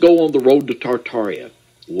 let's go on the road to Tartaria.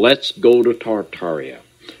 Let's go to Tartaria.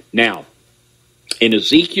 Now, in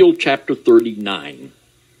Ezekiel chapter 39,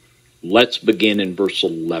 let's begin in verse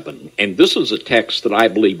 11. And this is a text that I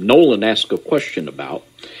believe Nolan asked a question about.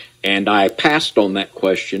 And I passed on that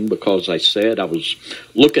question because I said I was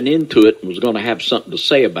looking into it and was going to have something to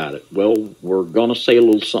say about it. Well, we're going to say a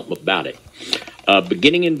little something about it.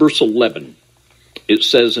 Beginning in verse 11, it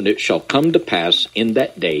says, "And it shall come to pass in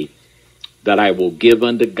that day that I will give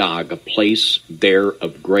unto Gog a place there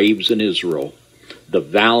of graves in Israel, the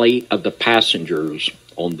valley of the passengers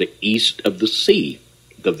on the east of the sea."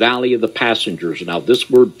 The valley of the passengers. Now, this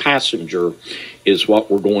word passenger is what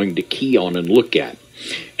we're going to key on and look at.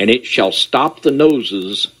 "And it shall stop the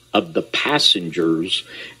noses of the passengers,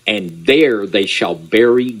 and there they shall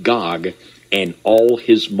bury Gog and all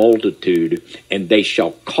his multitude, and they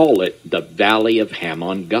shall call it the valley of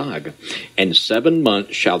Hamon Gog. And 7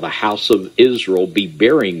 months shall the house of Israel be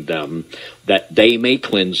burying them, that they may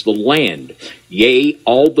cleanse the land. Yea,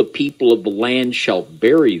 all the people of the land shall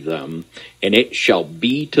bury them, and it shall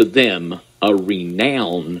be to them a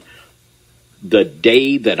renown the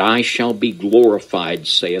day that I shall be glorified,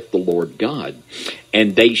 saith the Lord God.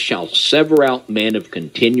 And they shall sever out men of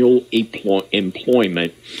continual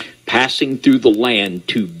employment, passing through the land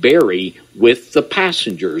to bury with the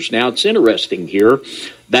passengers." Now, it's interesting here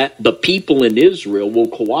that the people in Israel will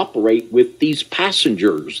cooperate with these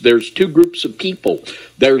passengers. There's two groups of people.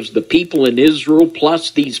 There's the people in Israel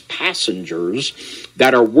plus these passengers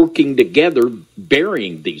that are working together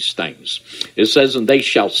burying these things. It says, "And they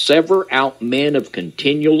shall sever out men of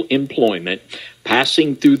continual employment,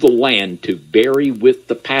 passing through the land to bury with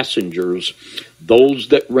the passengers those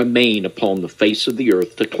that remain upon the face of the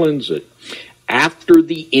earth to cleanse it. After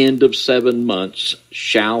the end of 7 months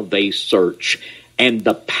shall they search. And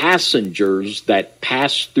the passengers that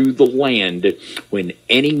pass through the land, when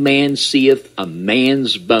any man seeth a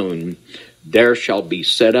man's bone, there shall be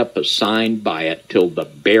set up a sign by it till the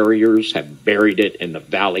buriers have buried it in the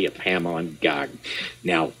valley of Hamon Gog."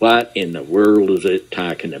 Now, what in the world is it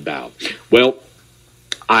talking about? Well,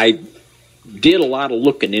 I did a lot of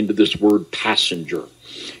looking into this word passenger,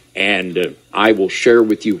 and I will share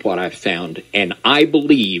with you what I found. And I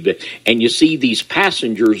believe, and you see these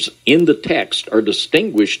passengers in the text are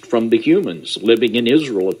distinguished from the humans living in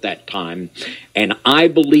Israel at that time, and I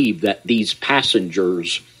believe that these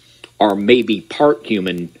passengers are maybe part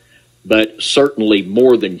human, but certainly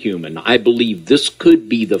more than human. I believe this could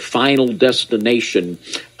be the final destination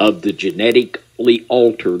of the genetically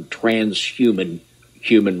altered transhuman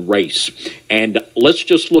human race. And let's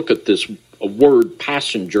just look at this word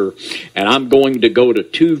passenger, and I'm going to go to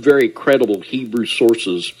two very credible Hebrew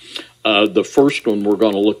sources. The first one we're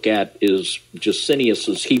going to look at is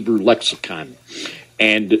Gesenius's Hebrew lexicon.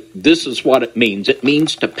 And this is what it means. It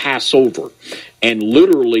means to pass over. And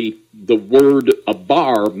literally, the word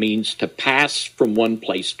abar means to pass from one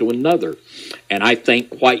place to another. And I think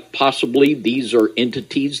quite possibly these are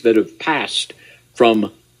entities that have passed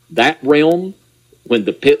from that realm when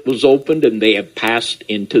the pit was opened, and they have passed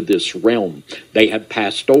into this realm. They have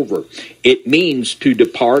passed over. It means to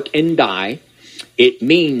depart and die. It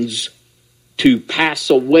means to pass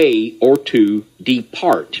away or to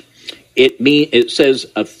depart. It says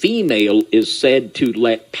a female is said to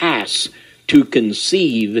let pass, to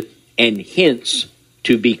conceive, and hence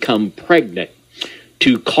to become pregnant.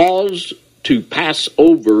 To cause, to pass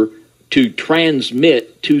over, to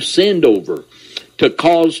transmit, to send over. To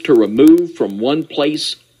cause to remove from one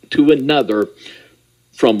place to another,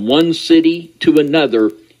 from one city to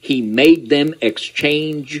another, he made them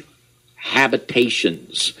exchange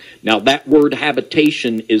habitations. Now that word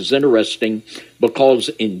habitation is interesting because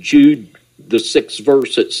in Jude, the 6th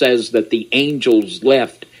verse, it says that the angels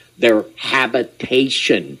left their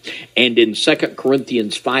habitation. And in 2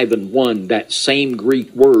 Corinthians 5:1, that same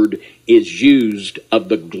Greek word is used of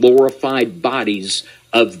the glorified bodies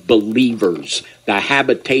of believers. The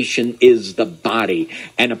habitation is the body.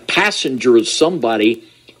 And a passenger is somebody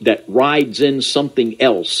that rides in something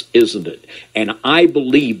else, isn't it? And I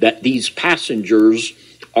believe that these passengers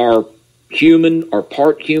are human or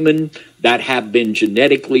part human, that have been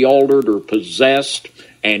genetically altered or possessed,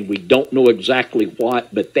 and we don't know exactly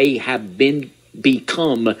what, but they have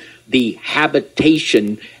become the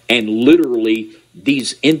habitation, and literally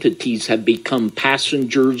these entities have become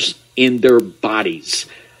passengers in their bodies.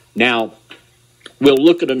 Now, we'll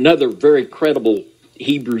look at another very credible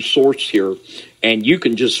Hebrew source here, and you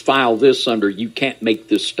can just file this under "you can't make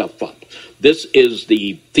this stuff up." This is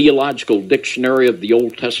the Theological Dictionary of the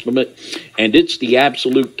Old Testament, and it's the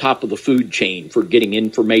absolute top of the food chain for getting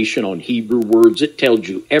information on Hebrew words. It tells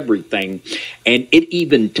you everything, and it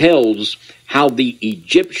even tells how the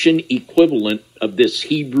Egyptian equivalent of this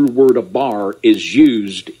Hebrew word abar is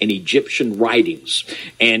used in Egyptian writings.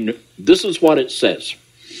 And this is what it says.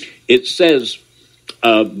 It says,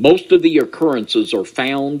 most of the occurrences are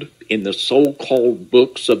found in the so-called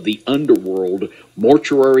books of the underworld,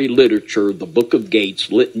 mortuary literature, the Book of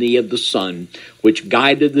Gates, Litany of the Sun, which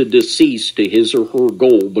guided the deceased to his or her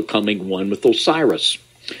goal, becoming one with Osiris.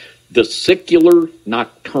 The secular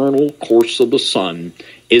nocturnal course of the sun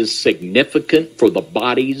is significant for the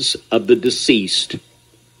bodies of the deceased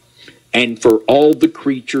and for all the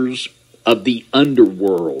creatures of the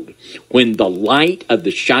underworld. When the light of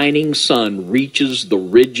the shining sun reaches the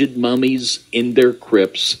rigid mummies in their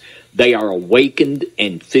crypts, they are awakened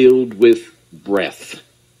and filled with breath.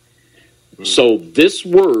 So this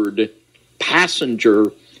word,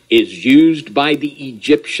 passenger, is used by the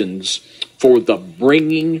Egyptians for the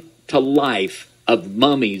bringing to life of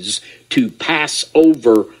mummies to pass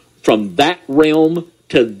over from that realm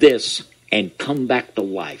to this and come back to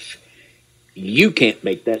life. You can't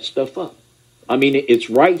make that stuff up. I mean, it's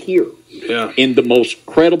right here in the most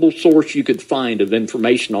credible source you could find of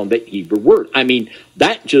information on that Hebrew word. I mean,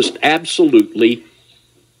 that just absolutely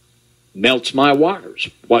melts my wires.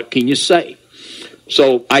 What can you say?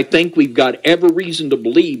 So I think we've got every reason to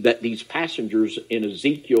believe that these passengers in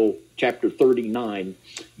Ezekiel chapter 39,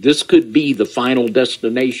 this could be the final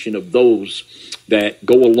destination of those that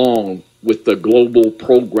go along with the global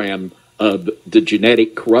program of the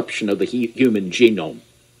genetic corruption of the human genome.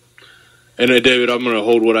 And David, I'm going to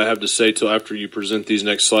hold what I have to say till after you present these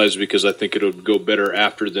next slides, because I think it'll go better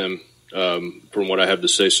after them from what I have to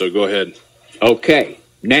say. So go ahead. Okay.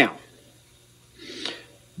 Now,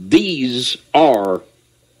 these are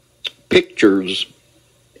pictures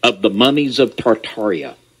of the mummies of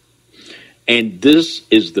Tartaria. And this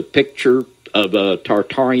is the picture of a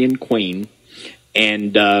Tartarian queen.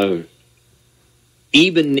 And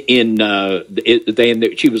even in,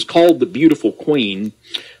 she was called the Beautiful Queen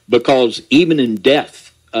because even in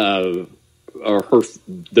death, the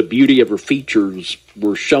beauty of her features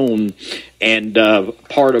were shown, and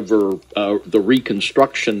part of her, the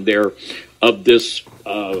reconstruction there of this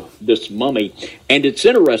mummy. And it's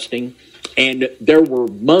interesting, and there were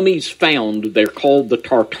mummies found. They're called the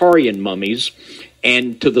Tartarian mummies.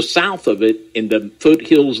 And to the south of it, in the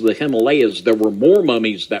foothills of the Himalayas, there were more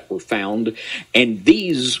mummies that were found, and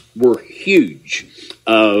these were huge.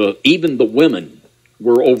 Even the women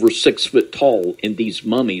were over 6 foot tall in these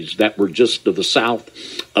mummies that were just to the south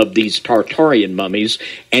of these Tartarian mummies.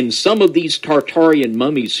 And some of these Tartarian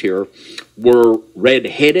mummies here were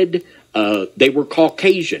red-headed. They were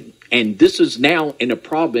Caucasian. And this is now in a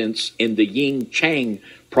province in the Yingchang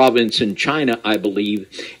province in China, I believe,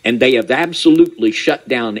 and they have absolutely shut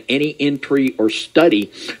down any entry or study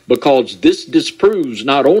because this disproves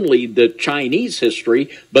not only the Chinese history,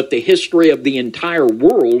 but the history of the entire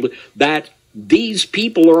world, that these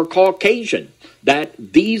people are Caucasian, that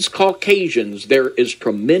these Caucasians, there is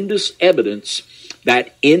tremendous evidence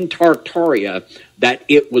that in Tartaria, that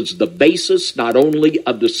it was the basis not only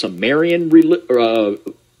of the Sumerian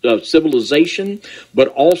civilization, but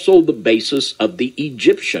also the basis of the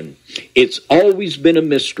Egyptian. It's always been a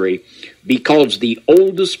mystery because the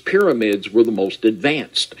oldest pyramids were the most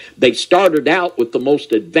advanced. They started out with the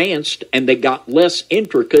most advanced and they got less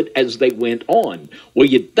intricate as they went on. Well,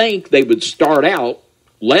 you'd think they would start out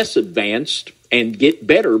less advanced and get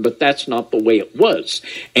better, but that's not the way it was.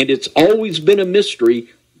 And it's always been a mystery,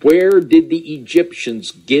 where did the Egyptians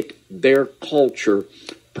get their culture?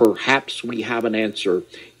 Perhaps we have an answer.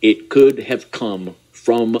 It could have come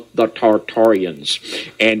from the Tartarians.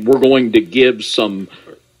 And we're going to give some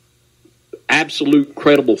absolute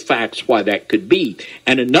credible facts why that could be.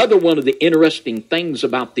 And another one of the interesting things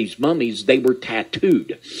about these mummies, they were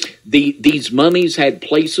tattooed. These mummies had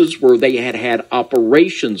places where they had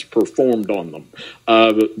operations performed on them.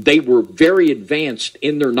 They were very advanced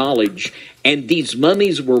in their knowledge, and these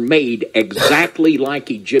mummies were made exactly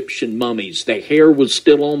like Egyptian mummies. The hair was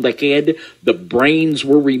still on the head, the brains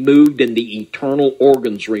were removed, and the internal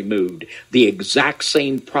organs removed. The exact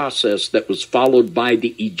same process that was followed by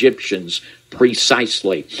the Egyptians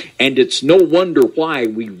precisely. And it's no wonder why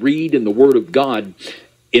we read in the Word of God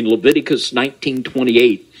in Leviticus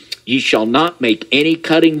 19:28, "Ye shall not make any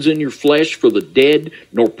cuttings in your flesh for the dead,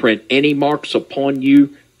 nor print any marks upon you.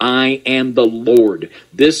 I am the Lord."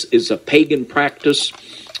 This is a pagan practice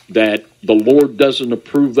that the Lord doesn't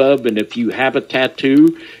approve of, and if you have a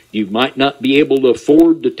tattoo, you might not be able to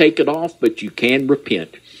afford to take it off, but you can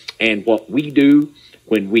repent. And what we do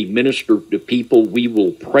when we minister to people, we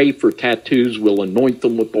will pray for tattoos, we'll anoint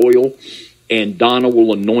them with oil, and Donna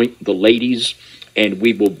will anoint the ladies, and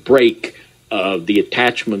we will break the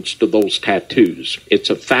attachments to those tattoos. It's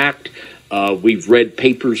a fact. We've read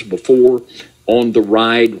papers before on the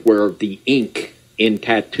ride where the ink in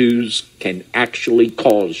tattoos can actually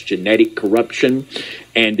cause genetic corruption,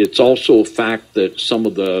 and it's also a fact that some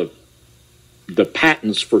of the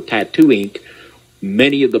patents for tattoo ink,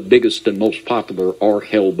 many of the biggest and most popular, are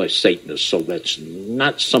held by Satanists, so that's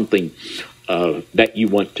not something that you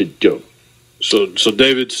want to do. So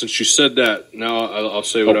David, since you said that, now I'll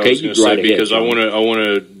say what I was going to say, because I want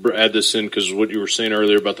to add this in, because what you were saying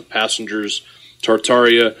earlier about the passengers,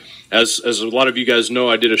 Tartaria. As a lot of you guys know,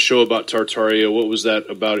 I did a show about Tartaria. What was that,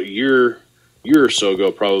 about a year or so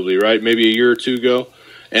ago, probably, right? Maybe a year or two ago.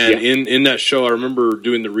 And in that show, I remember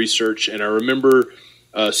doing the research, and I remember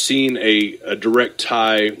seeing a direct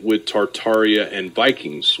tie with Tartaria and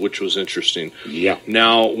Vikings, which was interesting. Yeah.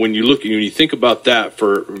 Now, when you think about that,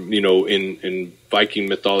 for in Viking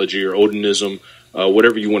mythology or Odinism,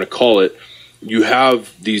 whatever you want to call it, you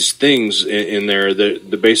have these things in there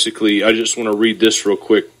that basically, I just want to read this real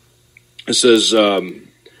quick. It says,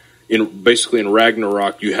 in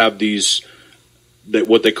Ragnarok, you have these, that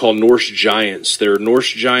what they call Norse giants. They're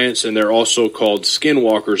Norse giants, and they're also called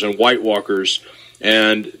skinwalkers and white walkers.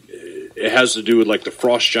 And it has to do with like the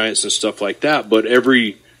frost giants and stuff like that. But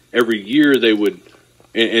every year they would,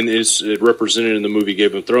 and it's represented in the movie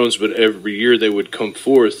Game of Thrones, but every year they would come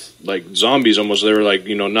forth like zombies almost. They were like,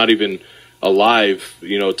 not even alive,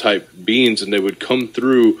 type beings, and they would come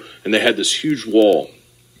through, and they had this huge wall,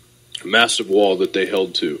 massive wall that they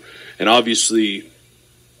held to. And obviously,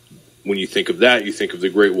 when you think of that, you think of the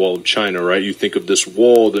Great Wall of China, right? You think of this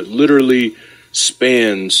wall that literally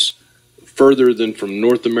spans further than from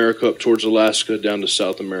North America up towards Alaska down to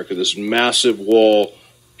South America. This massive wall,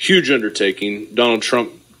 huge undertaking. Donald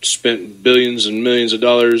Trump spent billions and millions of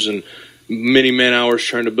dollars and many man-hours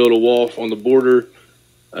trying to build a wall on the border.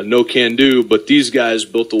 No can do, but these guys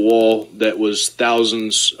built a wall that was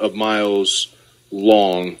thousands of miles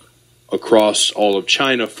long across all of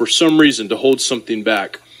China for some reason, to hold something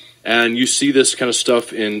back. And you see this kind of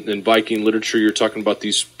stuff in Viking literature. You're talking about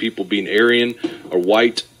these people being Aryan or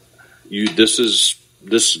white.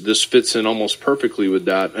 This fits in almost perfectly with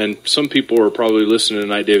that. And some people are probably listening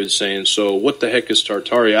tonight, David, saying, so what the heck is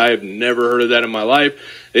Tartaria? I have never heard of that in my life.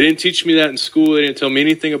 They didn't teach me that in school. They didn't tell me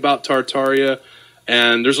anything about Tartaria.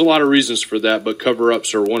 And there's a lot of reasons for that, but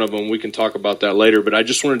cover-ups are one of them. We can talk about that later. But I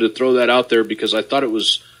just wanted to throw that out there because I thought it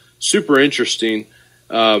was super interesting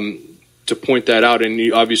to point that out.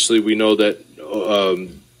 And obviously we know that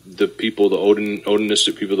the people, the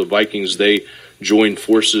Odinistic people, the Vikings, they joined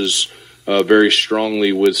forces very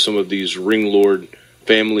strongly with some of these ring lord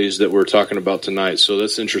families that we're talking about tonight. So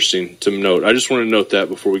that's interesting to note. I just want to note that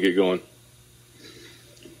before we get going.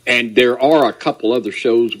 And there are a couple other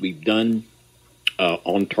shows we've done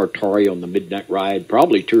on Tartaria on the Midnight Ride,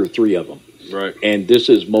 probably 2 or 3 of them. Right. And this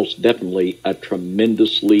is most definitely a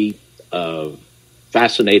tremendously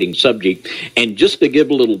fascinating subject. And just to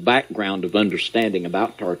give a little background of understanding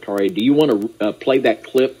about Tartaria, do you want to play that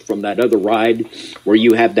clip from that other ride where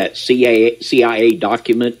you have that CIA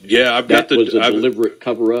document? Yeah, I've got that was a deliberate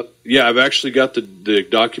cover-up. Yeah, I've actually got the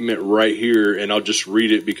document right here, and I'll just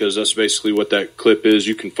read it because that's basically what that clip is.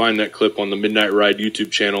 You can find that clip on the Midnight Ride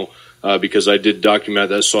YouTube channel because I did document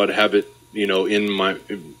that, so I'd have it,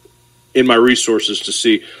 in my resources to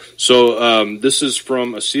see. So this is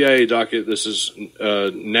from a CIA docket. This is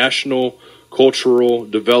National Cultural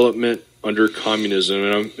Development under Communism,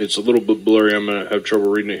 and it's a little bit blurry. I'm going to have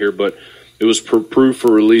trouble reading it here, but it was approved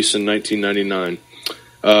for release in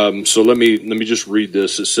 1999. So let me just read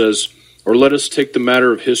this. It says, Or let us take the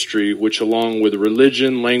matter of history, which along with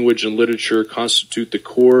religion, language, and literature constitute the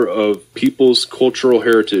core of people's cultural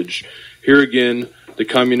heritage. Here again, the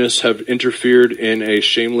communists have interfered in a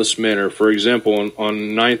shameless manner. For example, on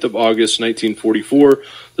 9th of August 1944,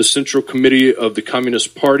 the Central Committee of the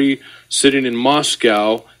Communist Party, sitting in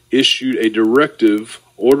Moscow, issued a directive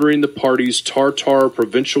ordering the party's Tartar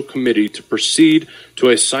Provincial Committee to proceed to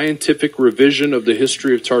a scientific revision of the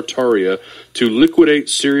history of Tartaria to liquidate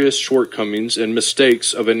serious shortcomings and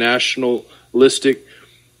mistakes of a nationalistic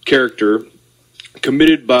character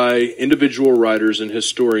committed by individual writers and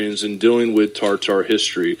historians in dealing with Tartar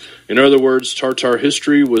history. In other words, Tartar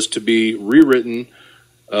history was to be rewritten.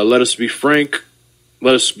 Let us be frank,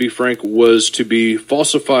 was to be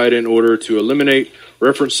falsified in order to eliminate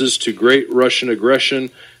references to Great Russian aggression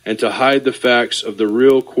and to hide the facts of the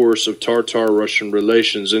real course of Tartar-Russian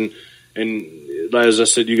relations. And as I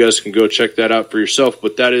said, you guys can go check that out for yourself.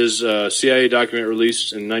 But that is a CIA document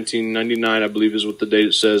released in 1999, I believe is what the date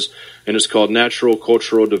it says, and it's called Natural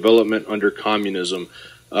Cultural Development Under Communism.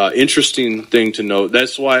 Interesting thing to note.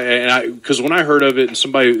 That's why, because when I heard of it,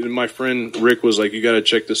 and my friend Rick was like, "You got to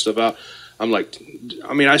check this stuff out." I'm like,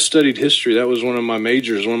 I studied history. That was one of my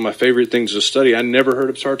majors, one of my favorite things to study. I never heard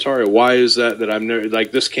of Tartaria. Why is that I've never,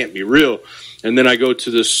 this can't be real? And then I go to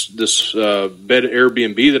this bed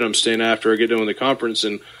Airbnb that I'm staying after I get done with the conference,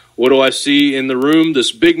 and what do I see in the room?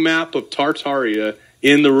 This big map of Tartaria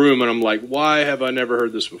in the room, and I'm like, why have I never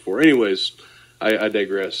heard this before? Anyways, I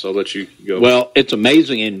digress. I'll let you go. Well, it's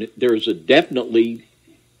amazing, and there's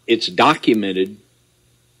it's documented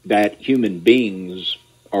that human beings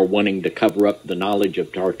are wanting to cover up the knowledge of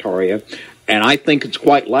Tartaria. And I think it's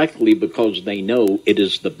quite likely because they know it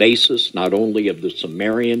is the basis not only of the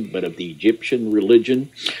Sumerian, but of the Egyptian religion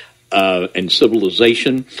and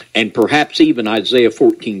civilization, and perhaps even Isaiah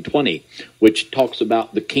 14:20, which talks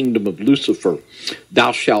about the kingdom of Lucifer.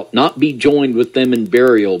 Thou shalt not be joined with them in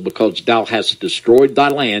burial, because thou hast destroyed thy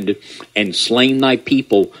land and slain thy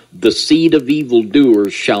people. The seed of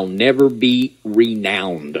evildoers shall never be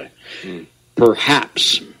renowned.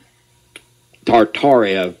 Perhaps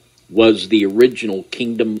Tartaria was the original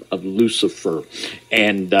kingdom of Lucifer,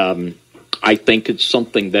 and I think it's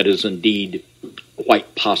something that is indeed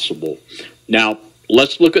quite possible. Now,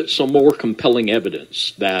 let's look at some more compelling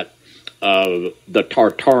evidence that the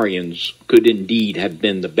Tartarians could indeed have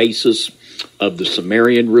been the basis of the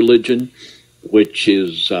Sumerian religion, which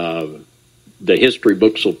is the history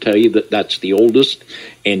books will tell you that that's the oldest,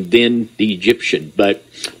 and then the Egyptian. But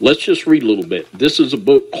let's just read a little bit. This is a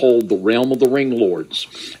book called The Realm of the Ring Lords,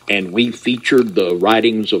 and we featured the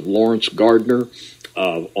writings of Lawrence Gardner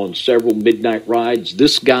on several midnight rides.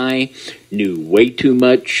 This guy knew way too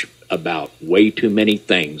much about way too many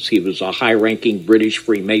things. He was a high-ranking British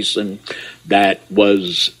Freemason that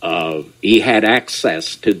was, he had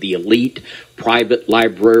access to the elite private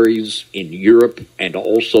libraries in Europe and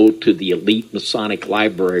also to the elite Masonic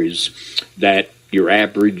libraries that your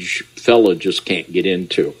average fellow just can't get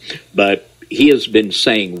into. But he has been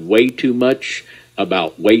saying way too much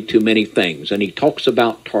about way too many things, and he talks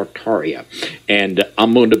about Tartaria. And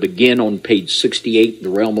I'm going to begin on page 68, The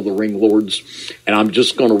Realm of the Ring Lords, and I'm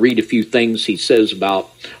just going to read a few things he says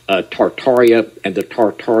about Tartaria and the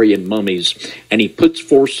Tartarian mummies, and he puts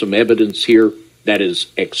forth some evidence here that is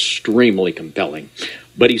extremely compelling.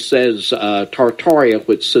 But he says, Tartaria,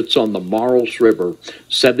 which sits on the Maros River,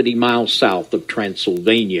 70 miles south of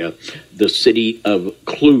Transylvania, the city of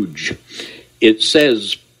Cluj. It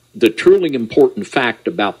says, the truly important fact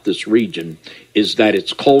about this region is that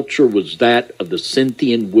its culture was that of the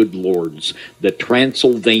Scythian woodlords, the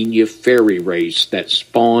Transylvania fairy race that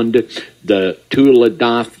spawned the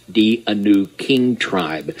Tuatha De Anu king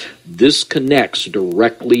tribe. This connects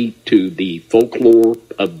directly to the folklore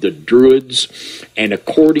of the Druids, and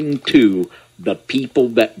according to the people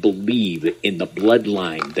that believe in the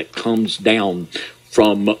bloodline that comes down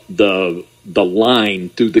from the line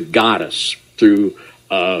through the goddess, through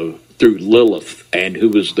Lilith, and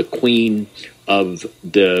who is the queen of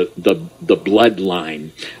the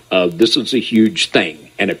bloodline. This is a huge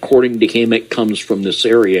thing, and according to him, it comes from this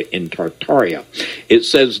area in Tartaria. It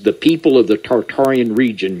says the people of the Tartarian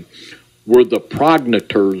region were the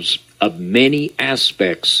progenitors of many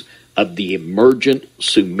aspects of the emergent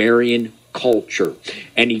Sumerian culture.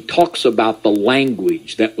 And he talks about the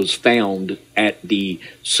language that was found at the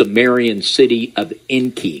Sumerian city of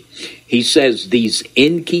Enki. He says these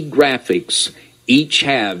Enki graphics each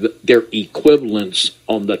have their equivalents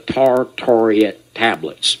on the Tartaria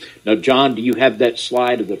tablets. Now, John, do you have that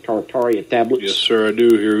slide of the Tartaria tablets? Yes, sir, I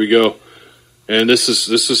do. Here we go. And this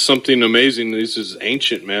is something amazing. This is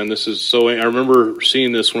ancient, man. This is so. I remember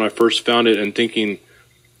seeing this when I first found it and thinking,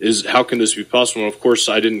 how can this be possible? And of course,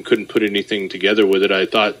 I couldn't put anything together with it. I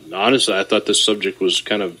thought this subject was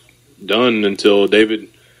kind of done until David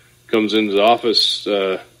comes into the office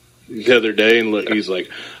the other day and he's like,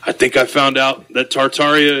 I think I found out that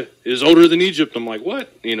Tartaria is older than Egypt. I'm like, what?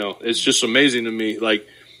 It's just amazing to me. Like,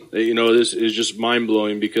 this is just mind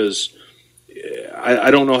blowing because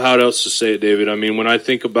I don't know how else to say it, David. I mean, when I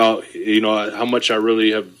think about, how much I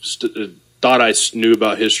really have thought I knew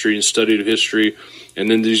about history and studied history, and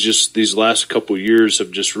then these last couple years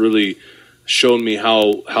have just really shown me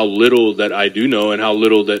how little that I do know and how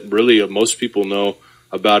little that really most people know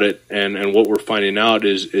about it. And what we're finding out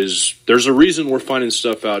is there's a reason we're finding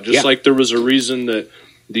stuff out. Just like there was a reason that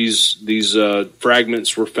these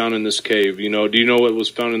fragments were found in this cave. Do you know what was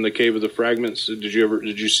found in the cave of the fragments? Did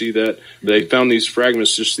you see that? They found these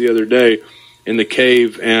fragments just the other day in the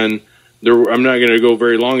cave, and I'm not going to go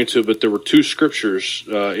very long into it, but there were two scriptures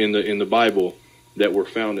in the Bible that were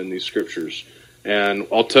found in these scriptures. And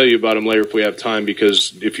I'll tell you about them later if we have time,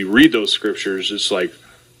 because if you read those scriptures, it's like,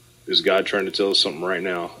 is God trying to tell us something right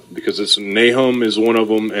now? Because it's Nahum is one of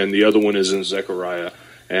them, and the other one is in Zechariah.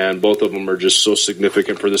 And both of them are just so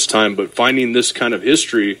significant for this time. But finding this kind of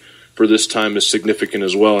history for this time is significant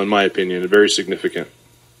as well, in my opinion. Very significant.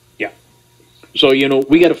 Yeah. So,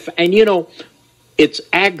 we got to... And, it's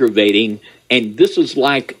aggravating, and this is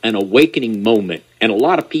like an awakening moment. And a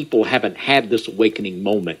lot of people haven't had this awakening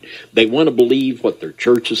moment. They want to believe what their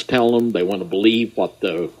churches tell them. They want to believe what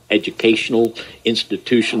the educational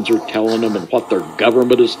institutions are telling them and what their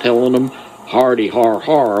government is telling them. Hardy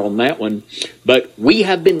har on that one. But we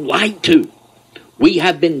have been lied to. We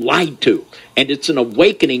have been lied to. And it's an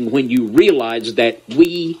awakening when you realize that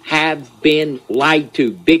we have been lied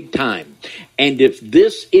to big time. And if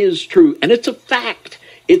this is true, and it's a fact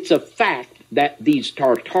that these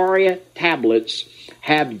Tartaria tablets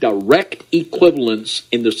have direct equivalents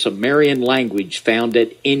in the Sumerian language found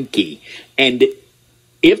at Enki. And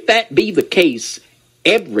if that be the case,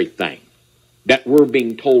 everything that we're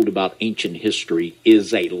being told about ancient history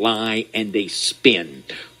is a lie and a spin,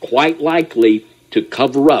 quite likely to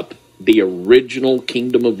cover up the original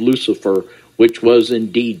kingdom of Lucifer, which was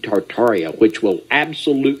indeed Tartaria, which will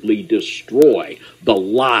absolutely destroy the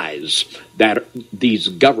lies that these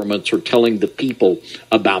governments are telling the people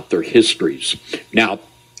about their histories. Now,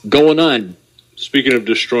 going on. Speaking of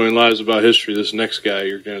destroying lies about history, this next guy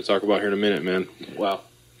you're going to talk about here in a minute, man. Wow.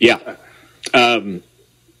 Yeah.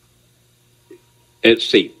 Let's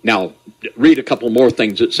see. Now, read a couple more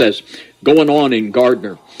things. It says, going on in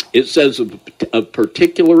Gardner, it says of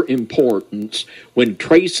particular importance when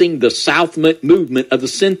tracing the south movement of the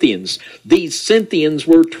Scythians. These Scythians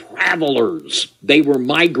were travelers. They were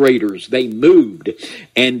migrators. They moved.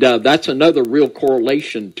 And that's another real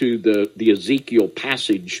correlation to the Ezekiel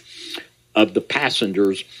passage of the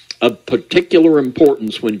passengers. Of particular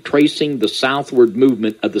importance when tracing the southward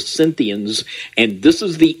movement of the Scythians. And this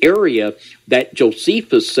is the area that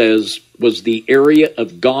Josephus says was the area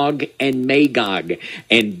of Gog and Magog.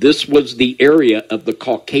 And this was the area of the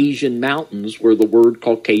Caucasian mountains where the word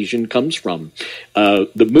Caucasian comes from.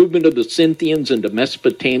 The movement of the Scythians into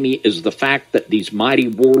Mesopotamia is the fact that these mighty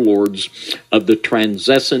warlords of the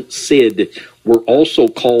transcendent Cid were also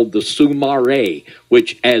called the Sumare,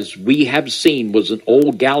 which, as we have seen, was an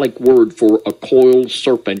old Gallic word for a coiled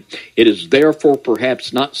serpent. It is therefore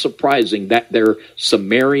perhaps not surprising that their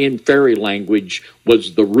Sumerian fairy language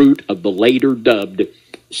was the root of the later dubbed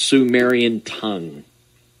Sumerian tongue.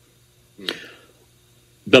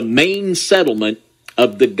 The main settlement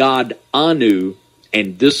of the god Anu,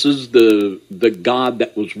 and this is the god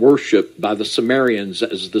that was worshipped by the Sumerians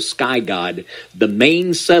as the sky god. The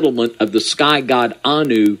main settlement of the sky god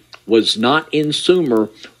Anu was not in Sumer,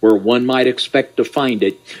 where one might expect to find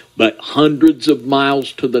it, but hundreds of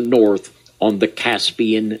miles to the north on the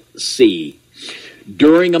Caspian Sea.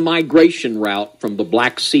 During a migration route from the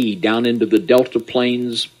Black Sea down into the delta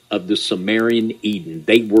plains of the Sumerian Eden,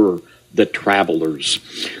 they were the travelers.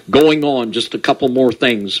 Going on, just a couple more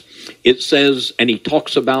things. It says, and he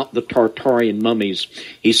talks about the Tartarian mummies.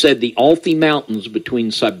 He said the Althi Mountains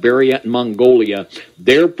between Siberia and Mongolia,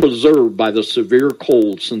 they're preserved by the severe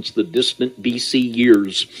cold since the distant BC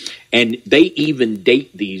years. And they even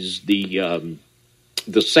date these,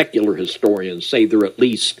 the secular historians say they're at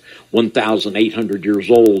least 1,800 years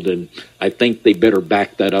old, and I think they better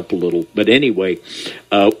back that up a little. But anyway,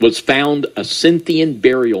 was found a Scythian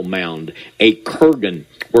burial mound, a kurgan,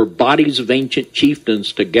 where bodies of ancient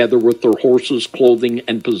chieftains, together with their horses, clothing,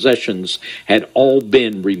 and possessions, had all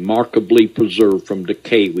been remarkably preserved from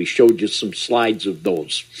decay. We showed you some slides of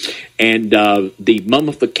those. And the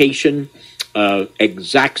mummification,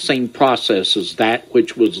 exact same process as that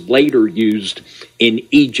which was later used in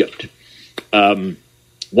Egypt.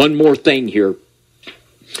 One more thing here.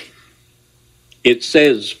 It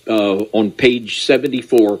says on page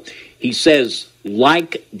 74, he says,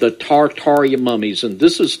 like the Tartarian mummies, and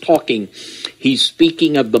this is talking, he's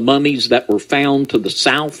speaking of the mummies that were found to the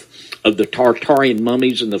south of the Tartarian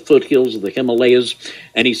mummies in the foothills of the Himalayas,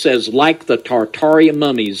 and he says, like the Tartarian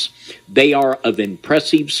mummies, they are of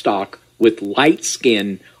impressive stock, with light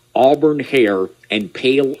skin, auburn hair, and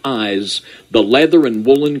pale eyes. The leather and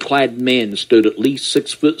woolen-clad men stood at least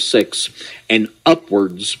 6'6", and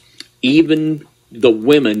upwards, even the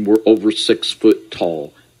women were over 6 foot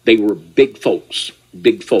tall. They were big folks,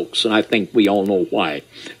 and I think we all know why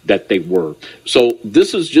that they were. So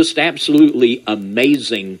this is just absolutely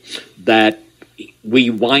amazing that we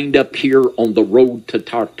wind up here on the road to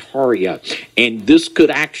Tartaria, and this could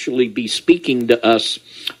actually be speaking to us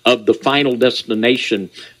of the final destination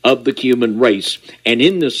of the human race. And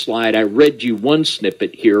in this slide, I read you one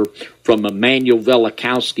snippet here from Immanuel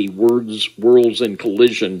Velikovsky, Worlds in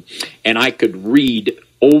Collision, and I could read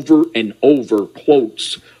over and over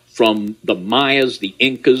quotes from the Mayas, the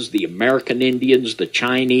Incas, the American Indians, the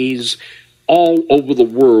Chinese, all over the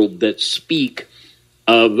world that speak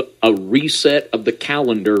of a reset of the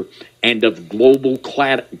calendar and of global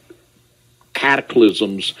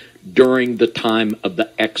cataclysms during the time of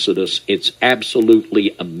the Exodus. It's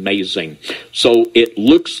absolutely amazing. So it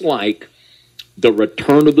looks like the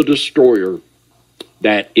return of the destroyer,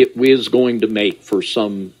 that it is going to make for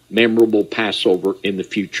some memorable Passover in the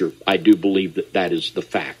future. I do believe that that is the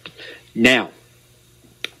fact. Now,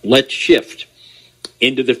 let's shift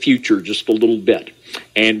into the future just a little bit.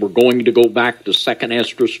 And we're going to go back to 2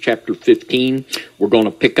 Esdras chapter 15. We're going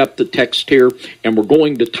to pick up the text here, and we're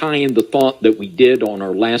going to tie in the thought that we did on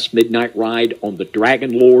our last midnight ride on the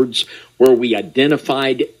Dragon Lords, where we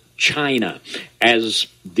identified China as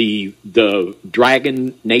the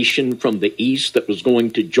dragon nation from the east that was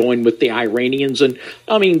going to join with the Iranians. And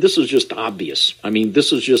I mean, this is just obvious.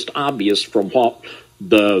 This is just obvious from what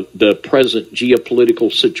the present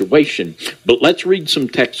geopolitical situation. But let's read some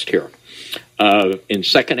text here. In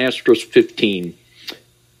 2 Esdras 15,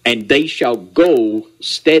 and they shall go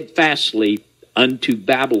steadfastly unto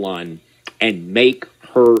Babylon and make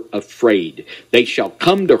her afraid. They shall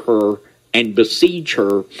come to her and besiege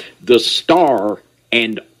her, the star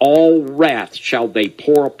and all wrath shall they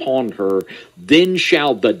pour upon her. Then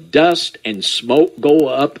shall the dust and smoke go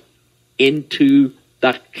up into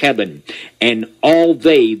the heaven, and all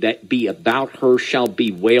they that be about her shall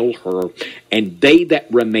bewail her, and they that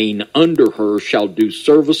remain under her shall do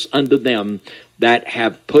service unto them that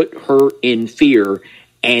have put her in fear.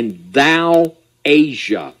 And thou,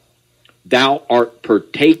 Asia, thou art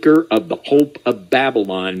partaker of the hope of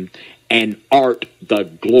Babylon, and art the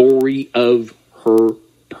glory of her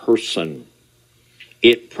person.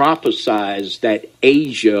 It prophesies that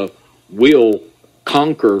Asia will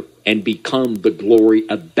conquer and become the glory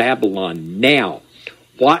of Babylon. Now,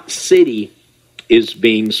 what city is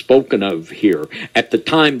being spoken of here? At the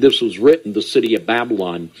time this was written, the city of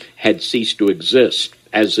Babylon had ceased to exist,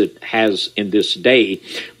 as it has in this day.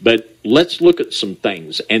 But let's look at some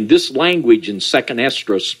things. And this language in 2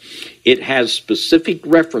 Esdras, it has specific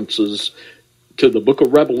references to the book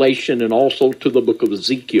of Revelation and also to the book of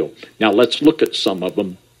Ezekiel. Now let's look at some of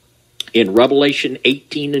them. In Revelation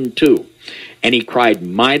 18:2, and he cried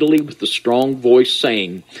mightily with a strong voice,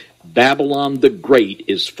 saying, Babylon the great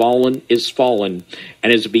is fallen,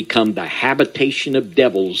 and has become the habitation of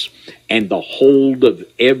devils, and the hold of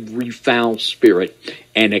every foul spirit,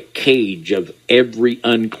 and a cage of every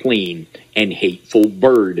unclean and hateful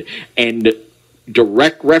bird. And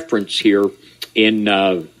direct reference here in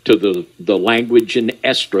to the language in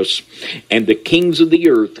Esdras, and the kings of the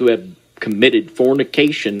earth who have committed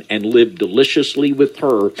fornication and lived deliciously with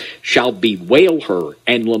her shall bewail her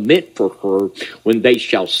and lament for her when they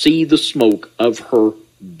shall see the smoke of her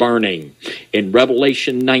burning. In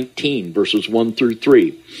Revelation 19, verses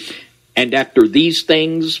 1-3. And after these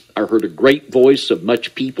things I heard a great voice of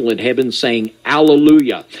much people in heaven saying,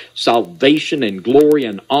 Alleluia! Salvation and glory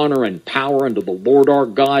and honor and power unto the Lord our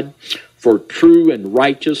God, for true and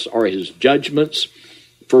righteous are his judgments.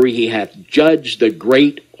 For he hath judged the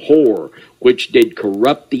great whore which did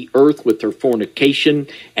corrupt the earth with her fornication,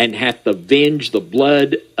 and hath avenged the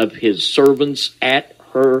blood of his servants at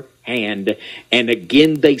her hand. And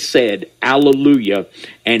again they said, Alleluia,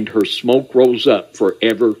 and her smoke rose up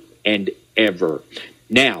forever and ever.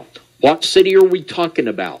 Now, what city are we talking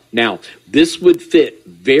about? Now, this would fit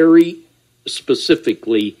very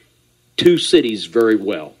specifically two cities very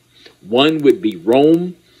well. One would be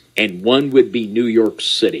Rome, and one would be New York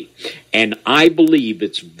City. And I believe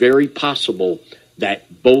it's very possible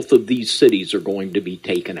that both of these cities are going to be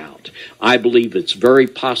taken out. I believe it's very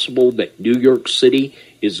possible that New York City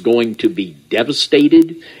is going to be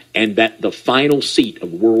devastated, and that the final seat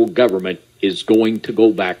of world government is going to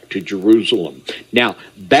go back to Jerusalem. Now,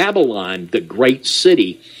 Babylon, the great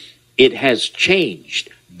city, it has changed.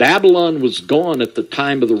 Babylon was gone at the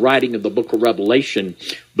time of the writing of the book of Revelation,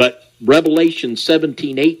 but Revelation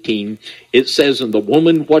 17:18, it says, And the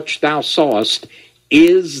woman which thou sawest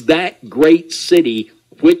is that great city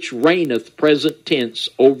which reigneth, present tense,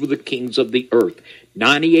 over the kings of the earth.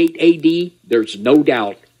 98 AD, there's no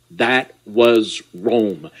doubt that was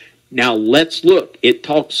Rome. Now let's look. It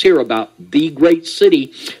talks here about the great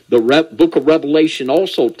city. The book of Revelation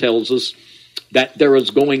also tells us that there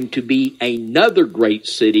is going to be another great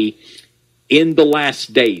city in the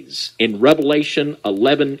last days. In Revelation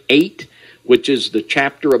 11:8, which is the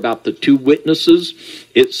chapter about the two witnesses,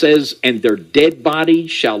 it says, And their dead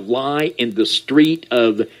bodies shall lie in the street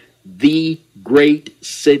of the great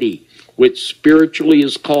city, which spiritually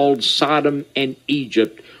is called Sodom and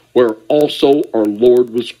Egypt, where also our Lord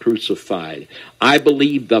was crucified. I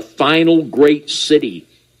believe the final great city,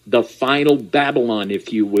 the final Babylon,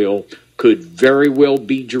 if you will, could very well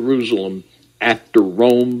be Jerusalem after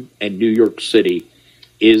Rome and New York City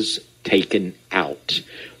is taken out.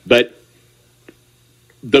 But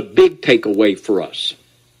the big takeaway for us,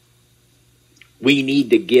 we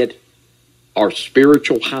need to get our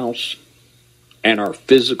spiritual house and our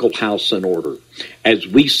physical house in order. As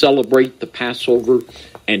we celebrate the Passover,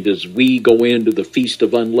 and as we go into the Feast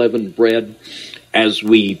of Unleavened Bread, as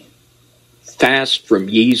we fast from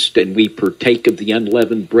yeast and we partake of the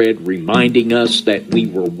unleavened bread, reminding us that we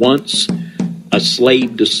were once a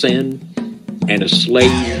slave to sin and a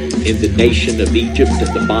slave in the nation of Egypt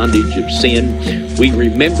and the bondage of sin, we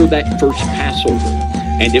remember that first Passover,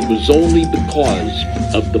 and it was only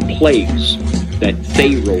because of the plagues that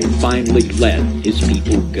Pharaoh finally let his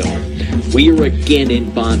people go. We are again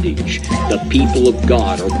in bondage. The people of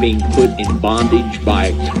God are being put in bondage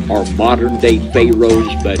by our modern day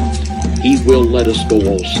pharaohs, but he will let us go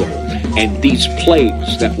also. And these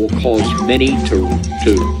plagues that will cause many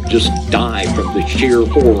to just die from the sheer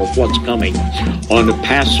horror of what's coming on the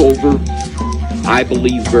Passover, I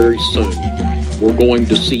believe very soon we're going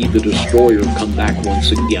to see the destroyer come back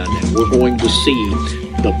once again, and we're going to see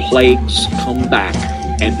the plagues come back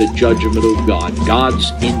and the judgment of God.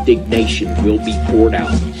 God's indignation will be poured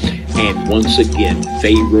out, and once again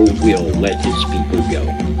Pharaoh will let his people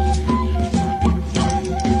go.